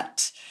have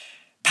that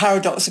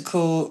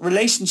paradoxical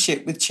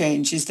relationship with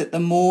change, is that the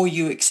more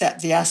you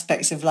accept the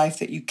aspects of life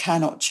that you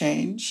cannot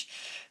change,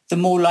 the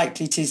more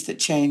likely it is that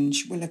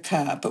change will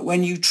occur. But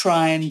when you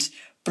try and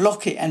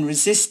block it and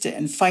resist it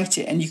and fight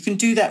it, and you can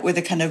do that with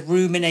a kind of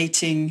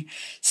ruminating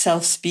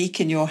self-speak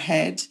in your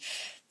head,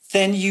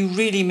 then you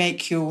really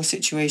make your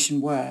situation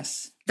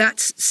worse.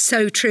 That's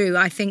so true.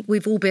 I think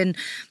we've all been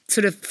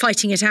sort of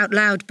fighting it out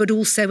loud, but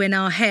also in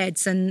our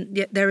heads. And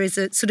yet there is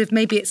a sort of,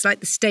 maybe it's like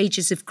the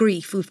stages of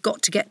grief. We've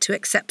got to get to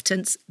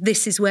acceptance.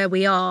 This is where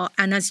we are.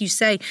 And as you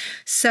say,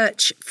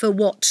 search for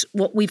what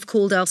we've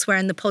called elsewhere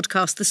in the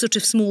podcast, the sort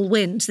of small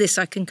wins. This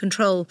I can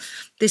control.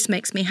 This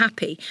makes me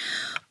happy.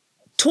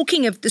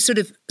 Talking of the sort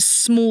of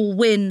small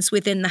wins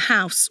within the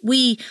house,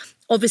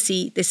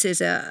 this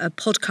is a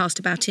podcast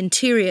about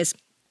interiors.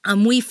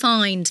 And we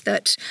find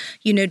that,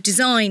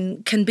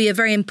 design can be a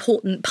very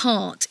important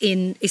part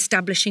in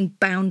establishing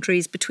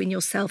boundaries between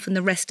yourself and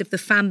the rest of the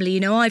family.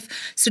 I've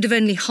sort of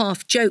only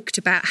half joked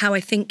about how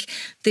I think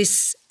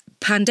this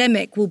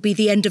pandemic will be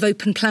the end of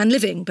open plan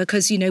living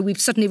because,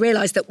 we've suddenly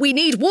realised that we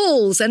need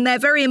walls and they're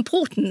very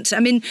important.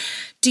 I mean,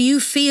 do you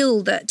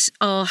feel that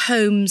our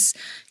homes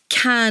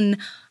can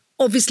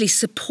obviously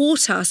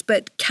support us,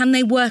 but can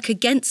they work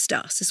against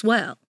us as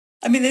well?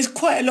 I mean, there's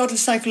quite a lot of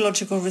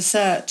psychological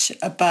research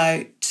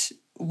about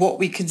what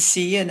we can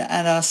see and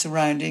our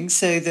surroundings.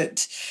 So that,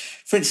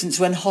 for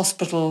instance, when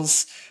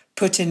hospitals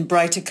put in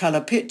brighter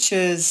colour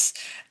pictures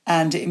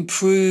and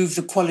improve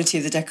the quality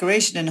of the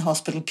decoration in a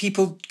hospital,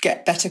 people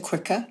get better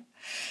quicker.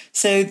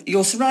 So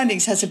your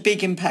surroundings has a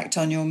big impact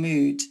on your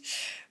mood.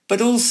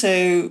 But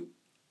also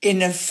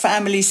in a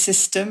family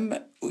system,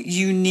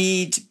 you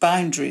need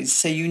boundaries.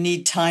 So you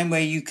need time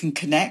where you can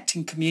connect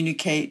and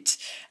communicate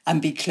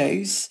and be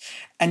close.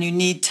 And you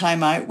need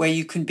time out where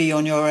you can be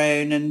on your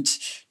own and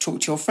talk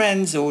to your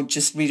friends or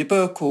just read a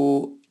book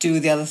or do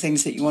the other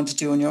things that you want to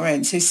do on your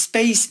own. So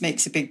space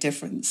makes a big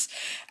difference.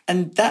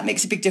 And that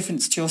makes a big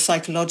difference to your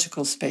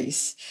psychological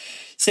space.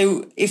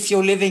 So if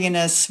you're living in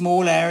a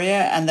small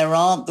area and there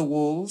aren't the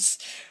walls,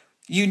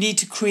 you need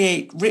to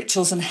create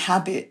rituals and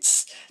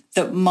habits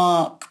that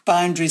mark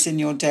boundaries in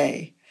your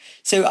day.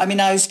 So, I mean,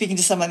 I was speaking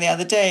to someone the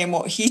other day and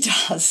what he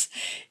does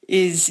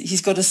is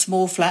he's got a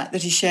small flat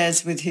that he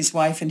shares with his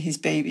wife and his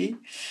baby.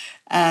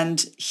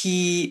 And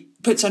he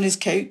puts on his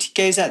coat, he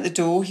goes out the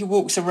door, he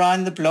walks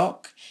around the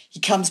block, He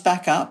comes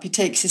back up, he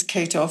takes his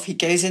coat off, he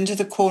goes into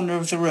the corner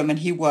of the room and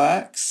he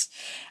works.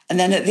 And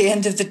then at the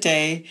end of the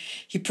day,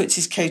 he puts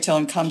his coat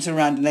on, comes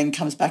around and then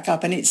comes back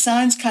up. And it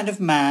sounds kind of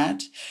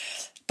mad,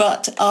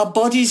 but our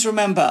bodies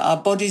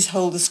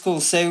hold the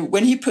score. So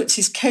when he puts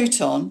his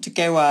coat on to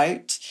go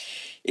out,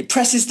 it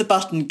presses the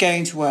button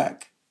going to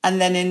work.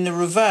 And then in the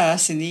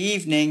reverse, in the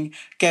evening,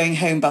 going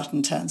home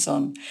button turns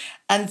on.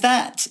 And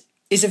that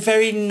is a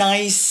very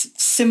nice,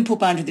 simple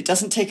boundary that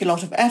doesn't take a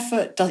lot of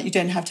effort. You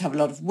don't have to have a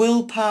lot of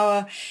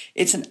willpower.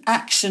 It's an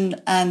action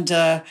and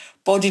a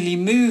bodily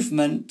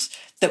movement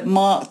that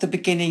mark the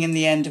beginning and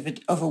the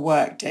end of a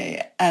work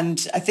day.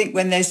 And I think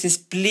when there's this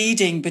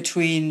bleeding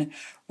between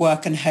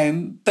work and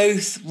home,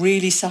 both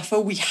really suffer.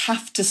 We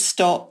have to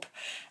stop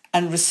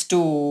and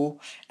restore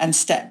and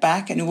step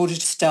back in order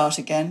to start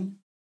again.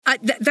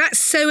 That's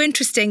so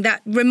interesting.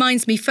 That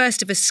reminds me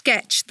first of a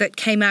sketch that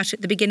came out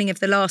at the beginning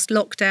of the last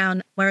lockdown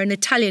where an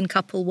Italian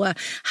couple were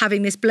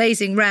having this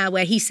blazing row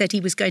where he said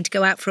he was going to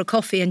go out for a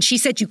coffee and she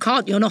said, "You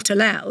can't, you're not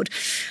allowed."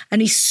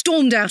 And he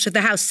stormed out of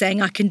the house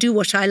saying, "I can do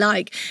what I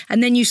like."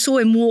 And then you saw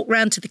him walk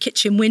round to the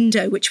kitchen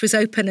window, which was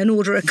open, and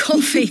order a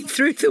coffee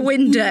through the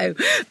window.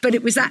 But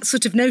it was that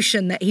sort of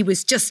notion that he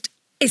was just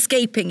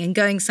escaping and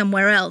going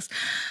somewhere else.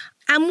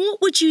 And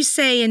what would you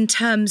say in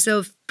terms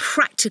of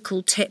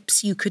practical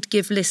tips you could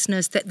give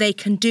listeners that they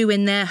can do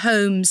in their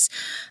homes?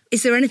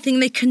 Is there anything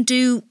they can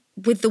do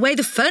with the way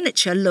the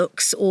furniture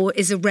looks or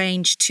is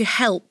arranged to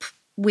help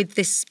with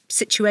this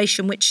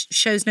situation, which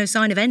shows no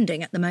sign of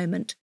ending at the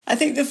moment? I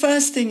think the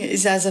first thing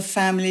is, as a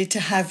family, to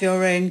have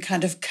your own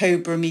kind of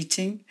COBRA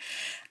meeting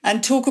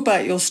and talk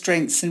about your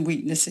strengths and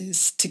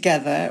weaknesses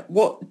together,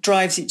 what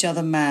drives each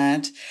other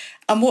mad,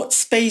 and what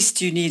space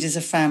do you need as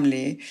a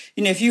family?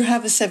 You know, if you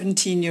have a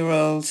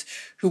 17-year-old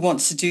who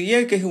wants to do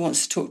yoga, who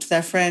wants to talk to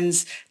their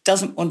friends,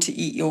 doesn't want to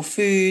eat your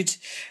food,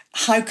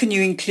 how can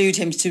you include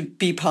him to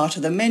be part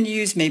of the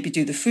menus, maybe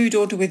do the food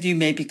order with you,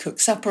 maybe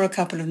cook supper a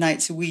couple of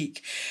nights a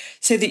week,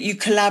 so that you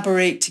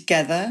collaborate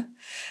together?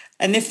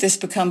 And if this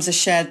becomes a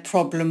shared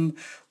problem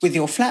with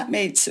your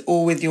flatmates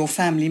or with your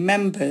family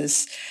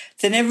members,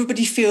 then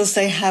everybody feels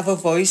they have a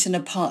voice and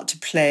a part to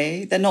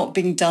play. They're not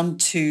being done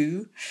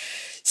to.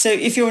 So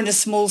if you're in a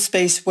small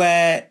space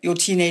where your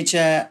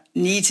teenager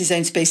needs his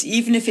own space,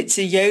 even if it's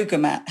a yoga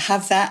mat,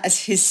 have that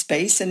as his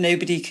space and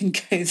nobody can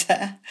go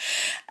there.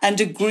 And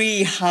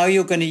agree how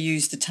you're going to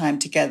use the time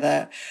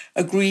together.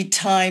 Agree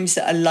times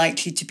that are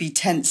likely to be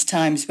tense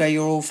times where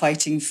you're all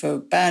fighting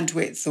for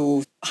bandwidth,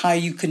 or how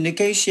you can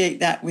negotiate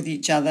that with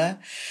each other.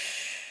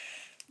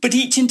 But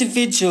each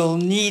individual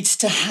needs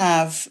to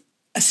have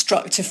a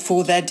structure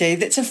for their day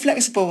that's a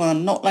flexible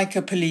one, not like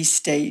a police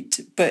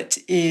state, but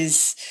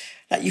is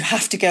like you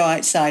have to go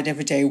outside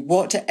every day,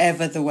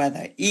 whatever the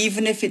weather,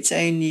 even if it's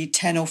only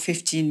 10 or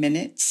 15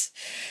 minutes.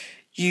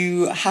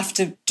 You have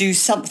to do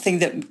something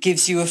that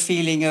gives you a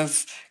feeling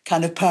of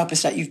kind of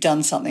purpose, like you've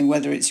done something,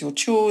 whether it's your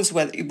chores,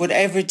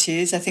 whatever it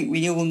is. I think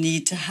we all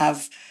need to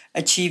have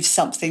achieved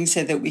something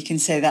so that we can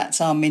say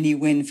that's our mini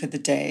win for the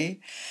day.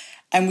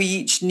 And we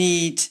each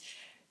need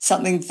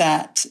something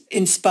that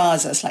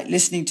inspires us, like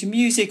listening to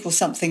music, or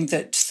something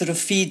that sort of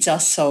feeds our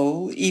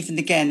soul, even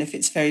again, if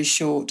it's very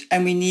short.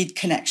 And we need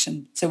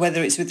connection. So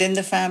whether it's within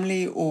the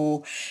family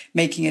or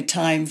making a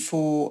time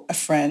for a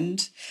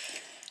friend.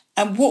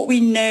 And what we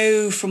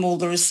know from all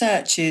the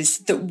research is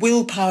that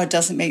willpower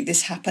doesn't make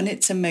this happen.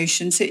 It's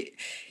emotion. So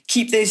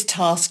keep those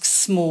tasks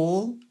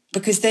small,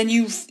 because then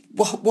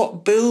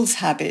what builds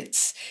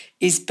habits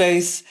is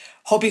both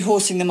hobby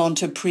horsing them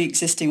onto a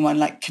pre-existing one,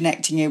 like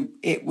connecting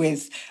it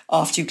with,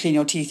 after you clean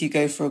your teeth, you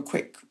go for a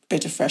quick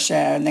bit of fresh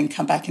air and then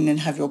come back and then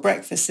have your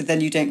breakfast. So then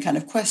you don't kind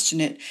of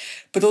question it.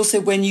 But also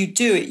when you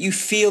do it, you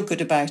feel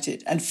good about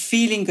it. And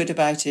feeling good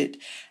about it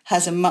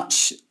has a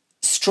much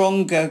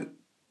stronger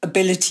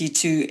ability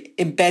to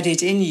embed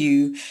it in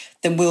you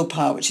than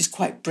willpower, which is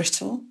quite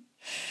brittle.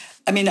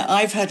 I mean,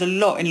 I've heard a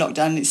lot in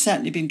lockdown, and it's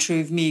certainly been true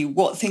of me,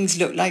 what things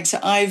look like. So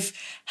I've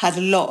had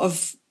a lot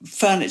of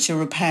furniture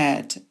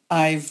repaired.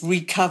 I've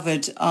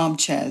recovered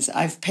armchairs.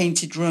 I've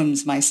painted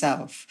rooms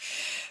myself.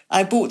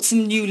 I bought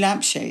some new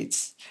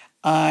lampshades.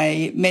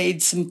 I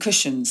made some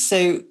cushions.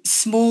 So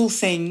small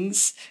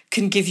things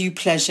can give you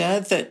pleasure,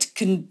 that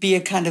can be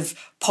a kind of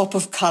pop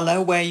of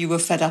colour where you were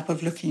fed up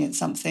of looking at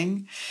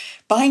something.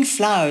 Buying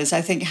flowers,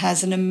 I think,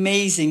 has an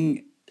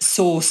amazing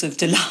source of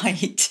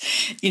delight.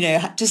 You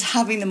know, just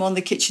having them on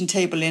the kitchen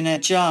table in a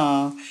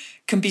jar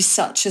can be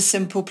such a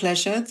simple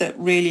pleasure that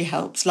really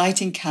helps.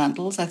 Lighting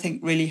candles, I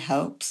think, really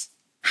helps.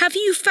 Have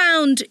you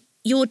found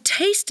your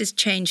taste has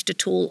changed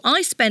at all?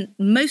 I spent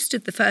most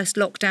of the first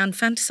lockdown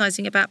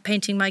fantasising about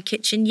painting my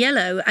kitchen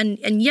yellow,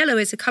 and yellow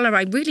is a colour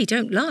I really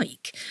don't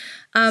like.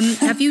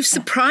 Have you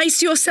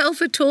surprised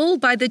yourself at all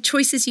by the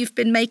choices you've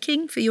been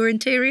making for your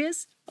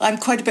interiors? I'm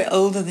quite a bit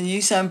older than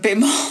you, so I'm a bit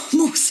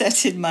more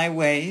set in my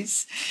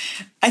ways.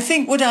 I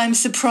think what I'm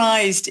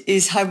surprised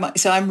is how much...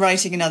 So I'm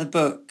writing another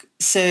book.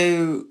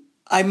 So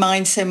I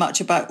mind so much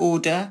about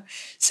order.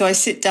 So I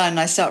sit down and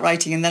I start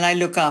writing, and then I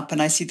look up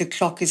and I see the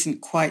clock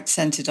isn't quite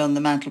centred on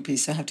the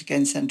mantelpiece, so I have to go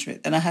and centre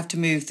it. Then I have to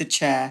move the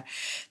chair.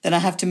 Then I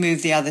have to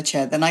move the other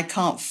chair. Then I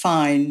can't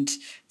find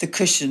the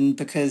cushion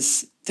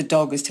because the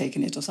dog has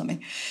taken it or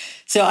something.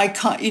 So I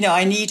can't,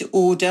 I need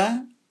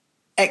order,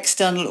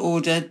 external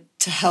order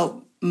to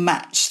help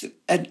match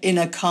an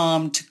inner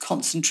calm to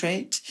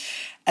concentrate.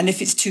 And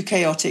if it's too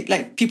chaotic,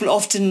 like people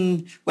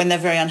often, when they're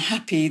very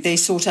unhappy, they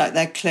sort out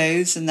their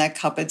clothes and their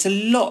cupboards. A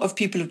lot of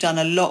people have done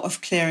a lot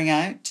of clearing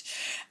out.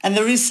 And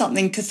there is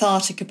something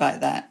cathartic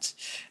about that,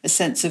 a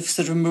sense of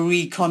sort of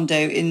Marie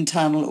Kondo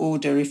internal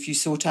order if you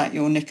sort out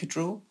your knicker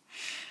drawer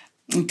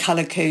and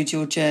colour code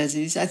your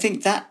jerseys. I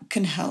think that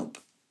can help.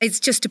 It's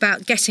just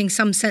about getting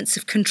some sense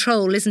of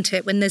control, isn't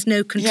it? When there's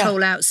no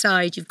control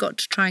outside, you've got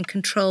to try and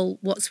control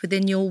what's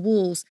within your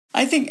walls.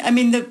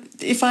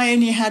 If I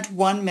only had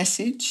one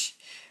message,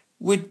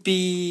 would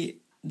be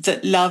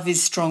that love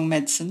is strong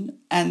medicine,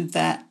 and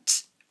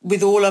that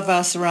with all of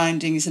our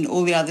surroundings and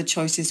all the other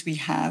choices we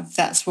have,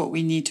 that's what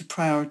we need to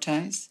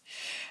prioritise.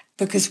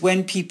 Because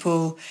when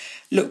people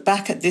look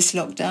back at this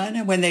lockdown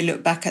and when they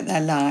look back at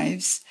their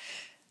lives,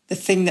 the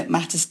thing that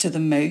matters to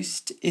them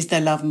most is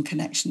their love and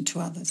connection to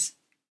others.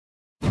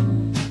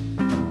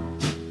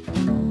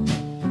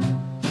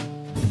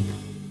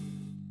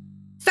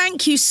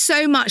 Thank you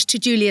so much to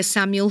Julia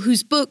Samuel,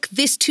 whose book,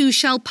 This Too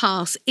Shall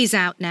Pass, is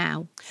out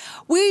now.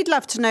 We'd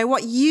love to know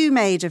what you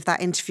made of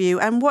that interview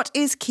and what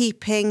is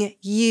keeping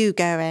you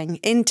going,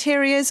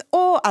 interiors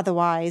or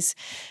otherwise.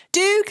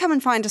 Do come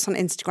and find us on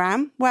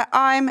Instagram, where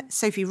I'm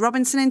Sophie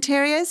Robinson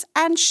Interiors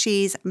and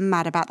she's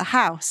Mad About the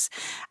House.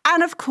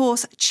 And of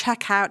course,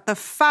 check out the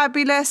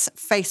fabulous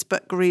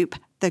Facebook group,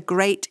 The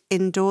Great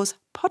Indoors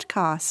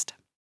Podcast.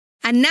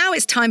 And now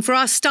it's time for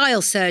our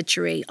style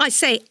surgery. I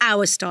say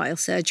our style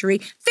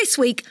surgery. This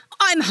week,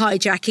 I'm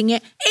hijacking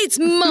it. It's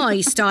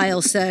my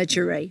style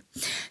surgery.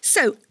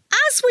 So,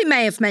 as we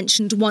may have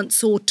mentioned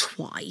once or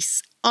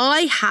twice,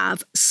 I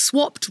have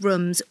swapped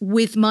rooms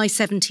with my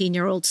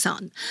 17-year-old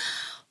son.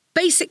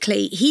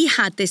 Basically, he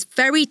had this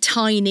very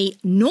tiny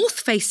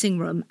north-facing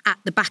room at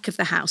the back of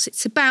the house.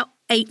 It's about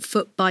 8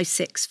 foot by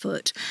 6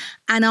 foot.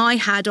 And I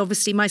had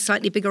obviously my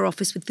slightly bigger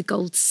office with the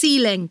gold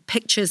ceiling,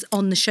 pictures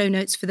on the show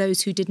notes for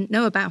those who didn't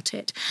know about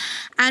it.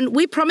 And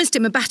we promised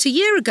him about a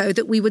year ago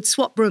that we would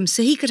swap rooms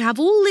so he could have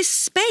all this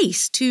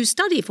space to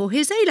study for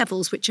his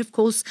A-levels, which of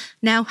course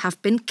now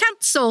have been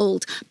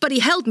cancelled. But he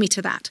held me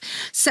to that.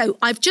 So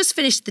I've just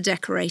finished the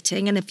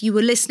decorating. And if you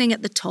were listening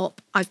at the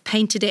top, I've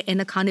painted it in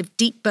a kind of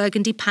deep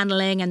burgundy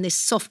panelling and this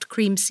soft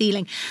cream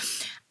ceiling.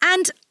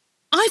 And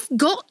I've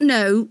got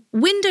no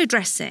window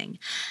dressing.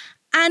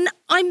 And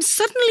I'm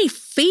suddenly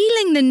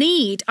feeling the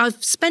need.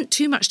 I've spent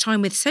too much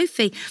time with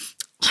Sophie.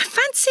 I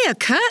fancy a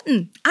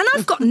curtain. And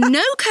I've got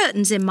no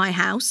curtains in my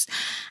house.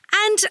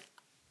 And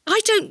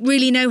I don't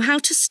really know how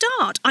to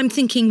start. I'm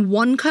thinking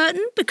 1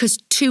 curtain because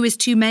 2 is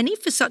too many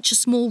for such a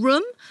small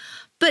room.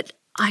 But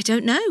I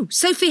don't know.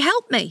 Sophie,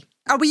 help me.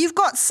 Oh, well, you've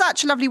got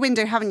such a lovely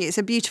window, haven't you? It's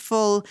a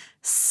beautiful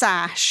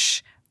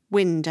sash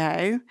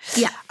window.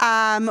 Yeah.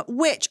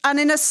 And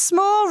in a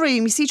small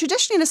room, you see,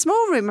 traditionally in a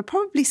small room, I'd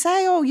probably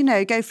say,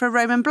 go for a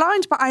Roman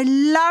blind. But I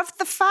love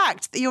the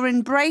fact that you're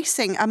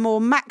embracing a more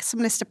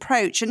maximalist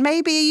approach. And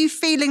maybe are you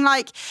feeling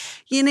like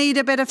you need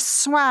a bit of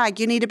swag,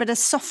 you need a bit of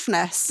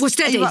softness? Well,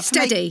 steady.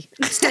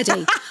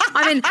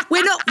 I mean,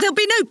 there'll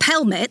be no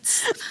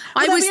pelmets.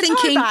 I was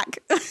thinking,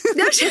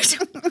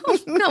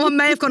 no, I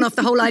may have gone off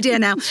the whole idea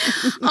now.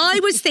 I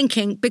was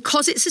thinking,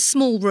 because it's a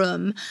small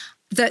room,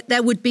 that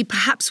there would be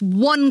perhaps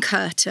 1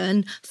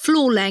 curtain,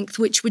 floor length,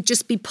 which would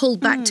just be pulled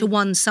back to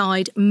one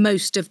side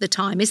most of the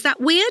time. Is that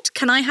weird?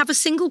 Can I have a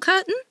single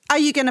curtain? Are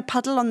you going to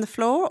puddle on the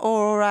floor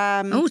or...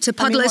 to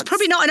puddle. There's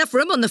probably not enough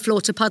room on the floor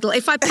to puddle.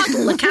 If I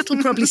puddle, the cat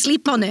will probably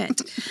sleep on it.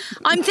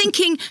 I'm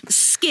thinking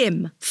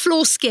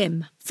floor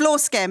skim. Floor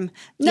skim.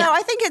 No, yeah.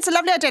 I think it's a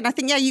lovely idea. And I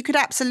think, you could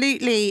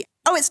absolutely...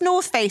 Oh, it's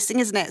north-facing,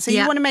 isn't it? So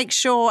you want to make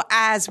sure,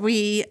 as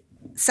we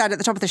said at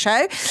the top of the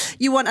show,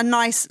 you want a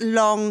nice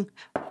long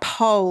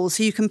pole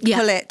so you can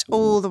pull it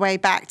all the way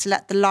back to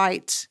let the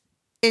light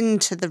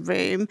into the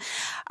room.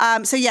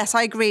 So yes,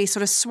 I agree,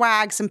 sort of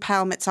swags and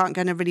pelmets aren't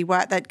going to really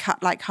work. They'd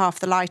cut like half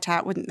the light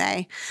out, wouldn't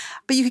they?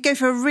 But you could go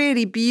for a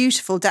really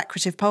beautiful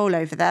decorative pole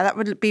over there. That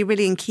would be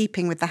really in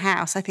keeping with the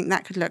house. I think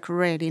that could look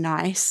really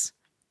nice.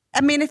 I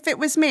mean, if it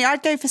was me,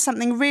 I'd go for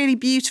something really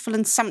beautiful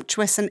and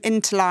sumptuous and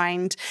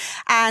interlined.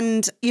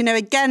 And,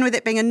 again, with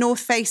it being a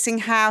north-facing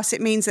house,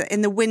 it means that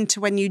in the winter,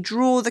 when you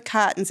draw the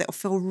curtains, it'll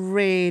feel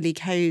really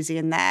cosy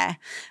in there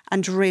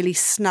and really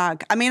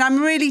snug. I mean,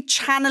 I'm really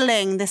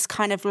channeling this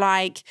kind of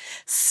like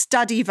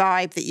study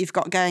vibe that you've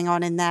got going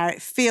on in there.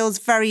 It feels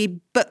very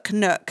book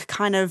nook,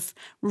 kind of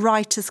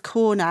writer's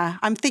corner.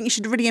 I think you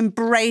should really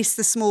embrace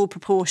the small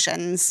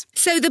proportions.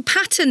 So the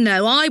pattern,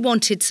 though, I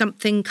wanted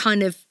something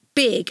kind of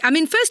big. I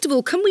mean, first of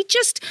all, can we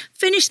just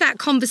finish that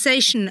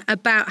conversation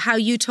about how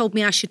you told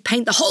me I should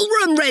paint the whole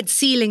room red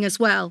ceiling as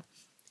well?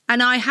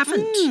 And I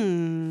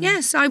haven't.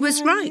 Yes, I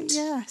was right.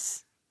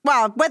 Yes.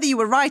 well, whether you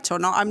were right or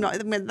not, I'm not.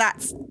 I mean,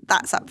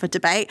 that's up for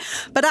debate.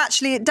 But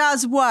actually, it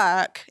does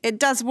work. It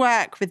does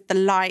work with the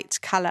light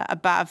colour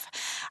above,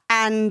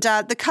 and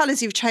the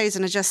colours you've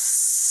chosen are just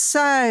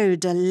so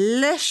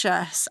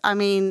delicious. I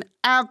mean,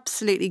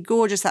 absolutely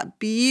gorgeous. That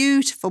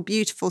beautiful,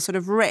 beautiful sort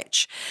of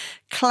rich,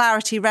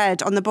 clarity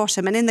red on the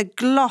bottom, and in the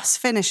gloss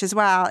finish as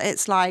well.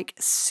 It's like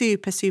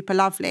super, super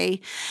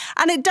lovely,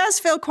 and it does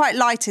feel quite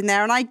light in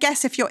there. And I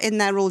guess if you're in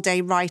there all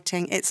day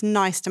writing, it's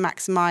nice to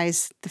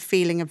maximise the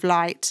feeling of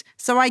light.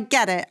 So I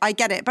get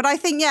it. But I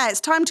think, yeah,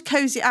 it's time to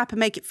cozy it up and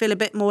make it feel a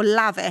bit more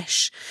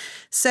lavish.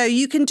 So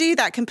you can do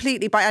that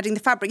completely by adding the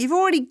fabric. You've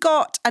already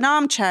got an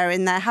armchair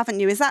in there, haven't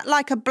you? Is that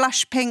like a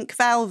blush pink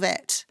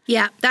velvet?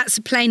 Yeah, that's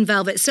a plain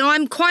velvet. So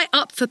I'm quite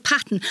up for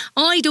pattern.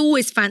 I'd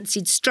always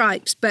fancied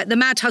stripes, but the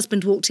mad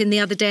husband walked in the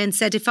other day and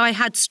said if I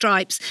had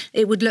stripes,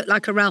 it would look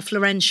like a Ralph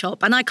Lauren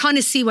shop. And I kind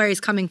of see where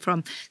he's coming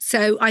from.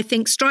 So I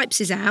think stripes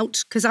is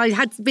out, because I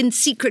had been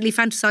secretly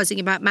fantasising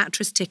about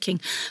mattress ticking.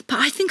 But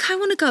I think I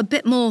want to go a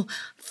bit more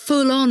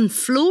full-on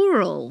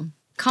floral.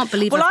 Can't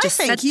believe I've just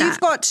said that. Well, I think you've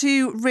got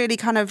to really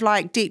kind of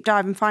like deep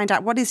dive and find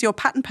out what is your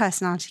pattern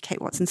personality,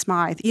 Kate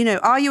Watson-Smythe. You know,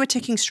 are you a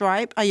ticking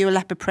stripe? Are you a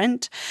leopard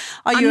print?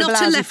 Are you I'm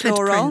not a leopard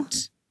floral?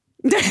 print.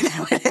 No,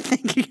 I don't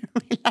think you're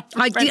a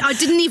leopard print. I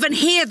didn't even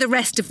hear the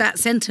rest of that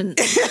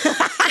sentence.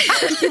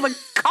 You were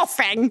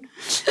coughing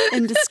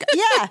in disgust.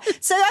 Yeah.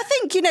 So I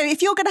think, you know,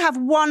 if you're going to have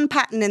one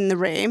pattern in the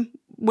room,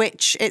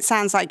 which it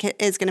sounds like it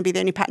is going to be the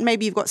only pattern.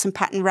 Maybe you've got some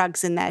pattern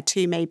rugs in there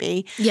too,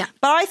 maybe. Yeah.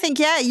 But I think,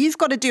 yeah, you've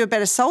got to do a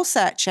bit of soul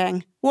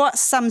searching. What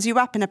sums you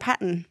up in a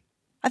pattern?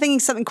 I think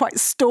it's something quite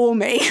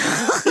stormy.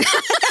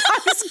 I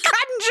was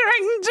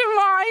conjuring to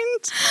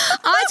mind.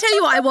 I tell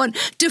you what I want.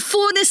 Do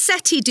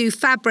Fornasetti do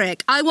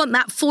fabric? I want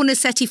that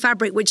Fornasetti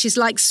fabric, which is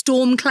like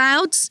storm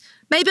clouds.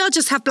 Maybe I'll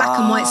just have black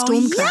and white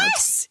storm clouds.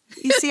 Yes.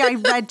 You see, I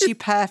read you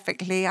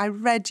perfectly.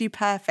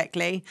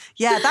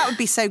 Yeah, that would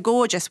be so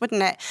gorgeous,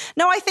 wouldn't it?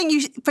 No, I think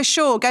you, for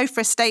sure, go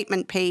for a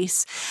statement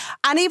piece.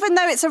 And even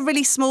though it's a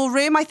really small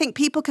room, I think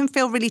people can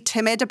feel really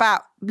timid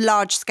about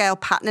large-scale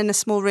pattern in a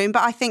small room.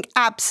 But I think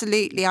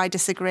absolutely I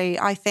disagree.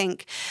 I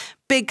think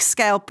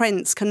big-scale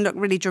prints can look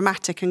really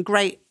dramatic and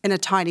great in a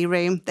tiny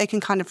room. They can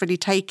kind of really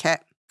take it.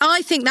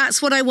 I think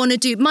that's what I want to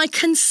do. My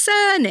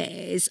concern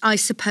is, I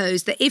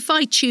suppose, that if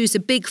I choose a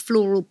big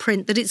floral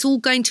print, that it's all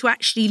going to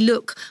actually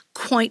look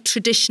quite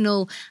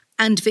traditional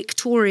and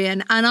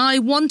Victorian. And I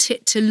want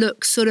it to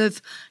look sort of,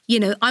 you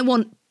know, I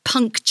want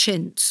punk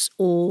chintz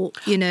or,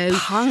 you know.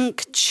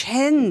 Punk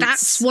chintz.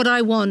 That's what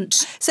I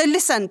want. So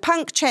listen,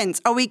 punk chintz,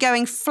 are we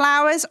going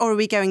flowers or are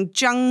we going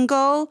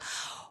jungle?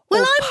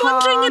 Well, I'm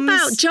wondering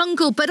about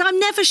jungle, but I'm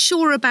never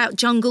sure about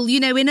jungle. You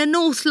know, in a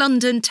North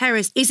London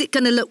terrace, is it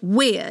going to look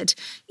weird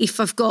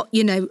if I've got,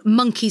 you know,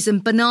 monkeys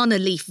and banana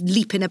leaf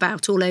leaping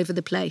about all over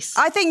the place?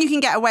 I think you can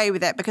get away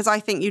with it because I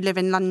think you live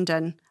in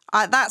London.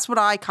 That's what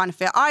I kind of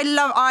feel. I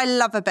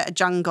love a bit of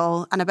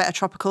jungle and a bit of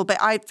tropical, but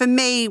for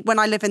me, when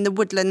I live in the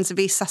woodlands of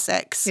East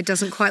Sussex, it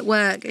doesn't quite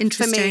work.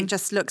 Interesting. For me, it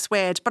just looks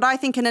weird. But I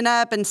think in an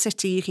urban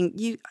city,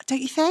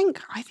 don't you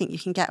think? I think you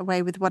can get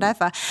away with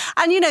whatever.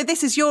 And, you know,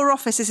 this is your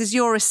office, this is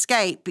your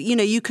escape. You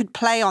know, you could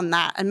play on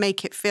that and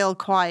make it feel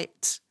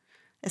quite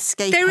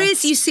escapist. There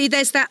is, you see,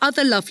 there's that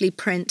other lovely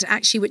print,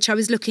 actually, which I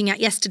was looking at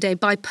yesterday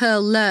by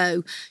Pearl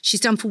Lowe. She's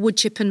done for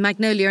Woodchip and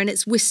Magnolia, and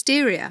it's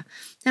wisteria.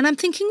 And I'm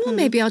thinking, well,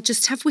 maybe I'll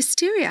just have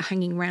wisteria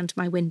hanging around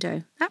my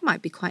window. That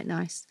might be quite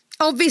nice.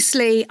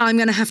 Obviously, I'm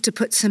going to have to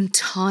put some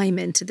time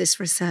into this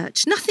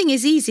research. Nothing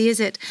is easy, is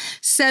it?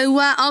 So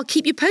I'll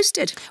keep you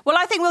posted. Well,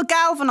 I think we'll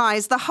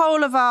galvanise the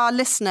whole of our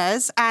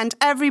listeners and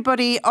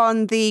everybody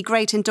on the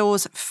Great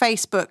Indoors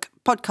Facebook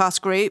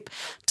podcast group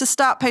to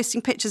start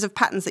posting pictures of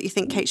patterns that you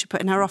think Kate should put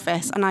in her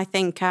office. And I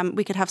think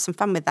we could have some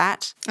fun with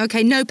that.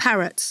 OK, no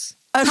parrots.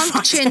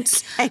 Punk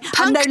chintz,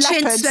 and no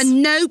leopards.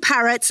 And no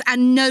parrots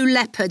and no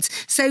leopards.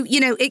 So, you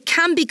know, it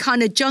can be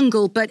kind of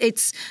jungle, but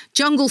it's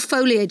jungle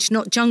foliage,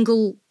 not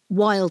jungle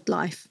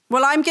wildlife.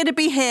 Well, I'm going to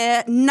be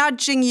here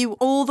nudging you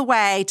all the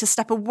way to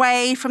step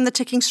away from the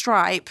ticking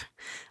stripe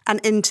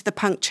and into the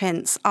punk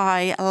chintz.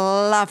 I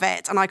love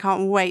it, and I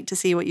can't wait to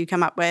see what you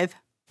come up with.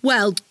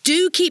 Well,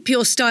 do keep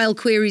your style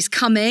queries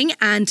coming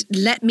and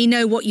let me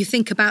know what you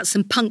think about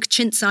some punk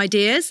chintz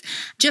ideas.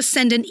 Just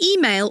send an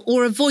email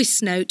or a voice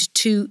note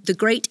to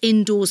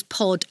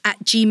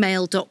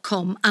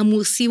thegreatindoorspod@gmail.com and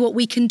we'll see what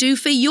we can do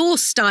for your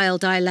style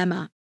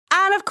dilemma.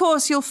 And of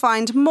course, you'll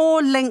find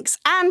more links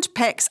and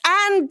pics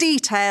and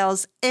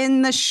details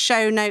in the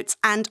show notes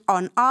and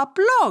on our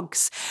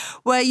blogs,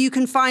 where you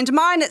can find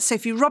mine at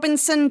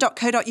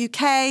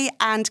sophierobinson.co.uk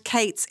and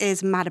Kate's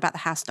is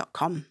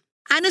madaboutthehouse.com.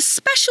 And a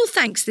special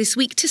thanks this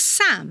week to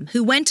Sam,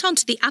 who went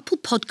onto the Apple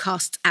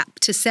Podcasts app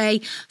to say,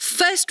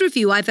 first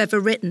review I've ever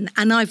written,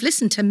 and I've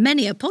listened to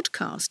many a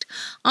podcast.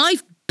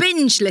 I've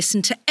binge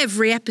listened to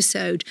every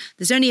episode.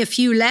 There's only a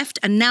few left,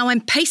 and now I'm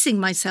pacing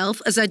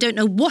myself as I don't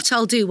know what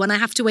I'll do when I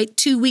have to wait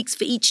 2 weeks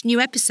for each new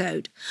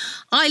episode.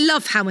 I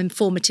love how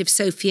informative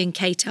Sophie and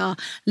Kate are,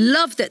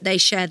 love that they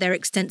share their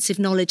extensive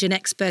knowledge and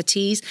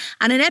expertise,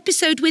 and an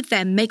episode with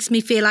them makes me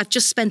feel I've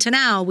just spent an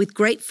hour with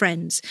great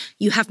friends.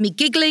 You have me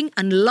giggling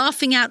and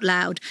laughing out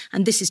loud,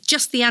 and this is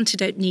just the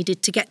antidote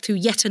needed to get through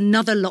yet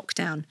another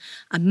lockdown.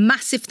 A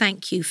massive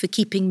thank you for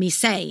keeping me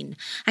sane.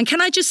 And can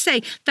I just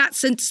say,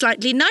 that's a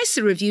slightly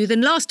nicer review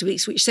than last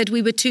week's, which said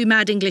we were two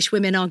mad English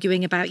women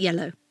arguing about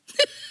yellow.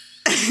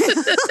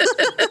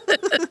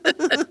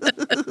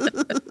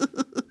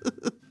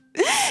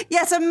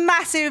 Yes, a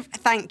massive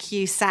thank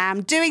you,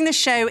 Sam. Doing the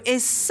show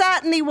is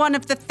certainly one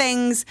of the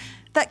things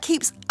that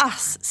keeps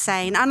us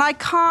sane, and I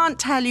can't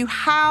tell you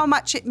how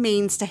much it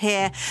means to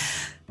hear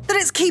that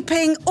it's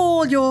keeping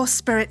all your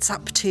spirits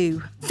up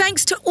too.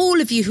 Thanks to all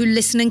of you who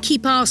listen and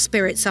keep our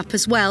spirits up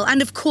as well,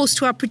 and of course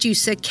to our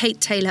producer Kate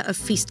Taylor of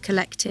Feast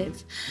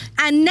Collective.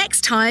 And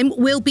next time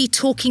we'll be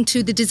talking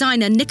to the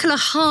designer Nicola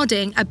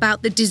Harding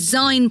about the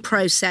design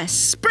process.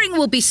 Spring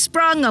will be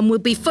sprung and we'll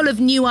be full of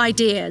new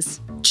ideas.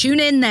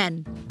 Tune in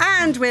then.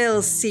 And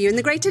we'll see you in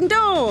the great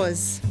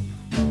indoors.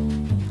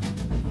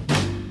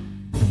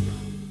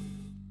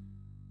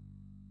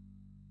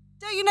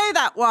 Don't you know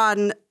that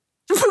one?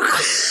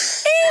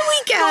 Here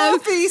we go.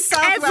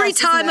 Every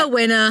time a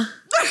winner.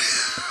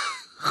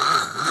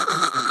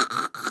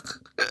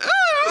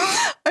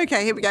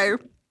 Okay, here we go.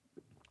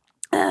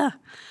 Don't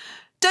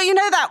you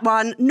know that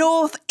one?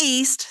 North,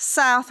 east,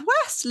 south,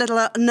 west,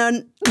 little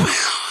none.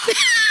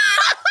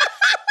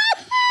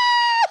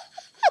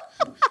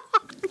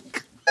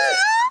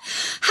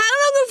 How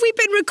long have we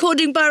been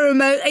recording by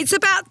remote? It's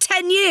about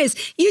 10 years.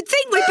 You'd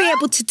think we'd be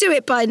able to do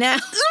it by now.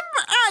 I've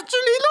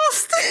actually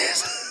lost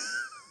it.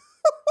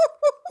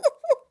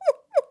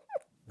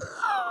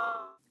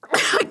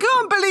 I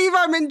can't believe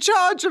I'm in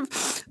charge of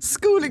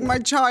schooling my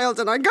child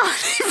and I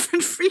can't even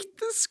read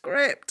the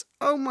script.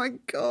 Oh my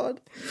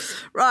God.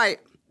 Right.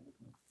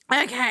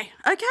 Okay.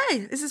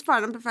 This is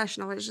fine. I'm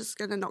professional. I'm just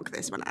going to knock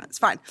this one out. It's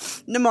fine.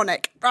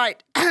 Mnemonic.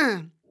 Right.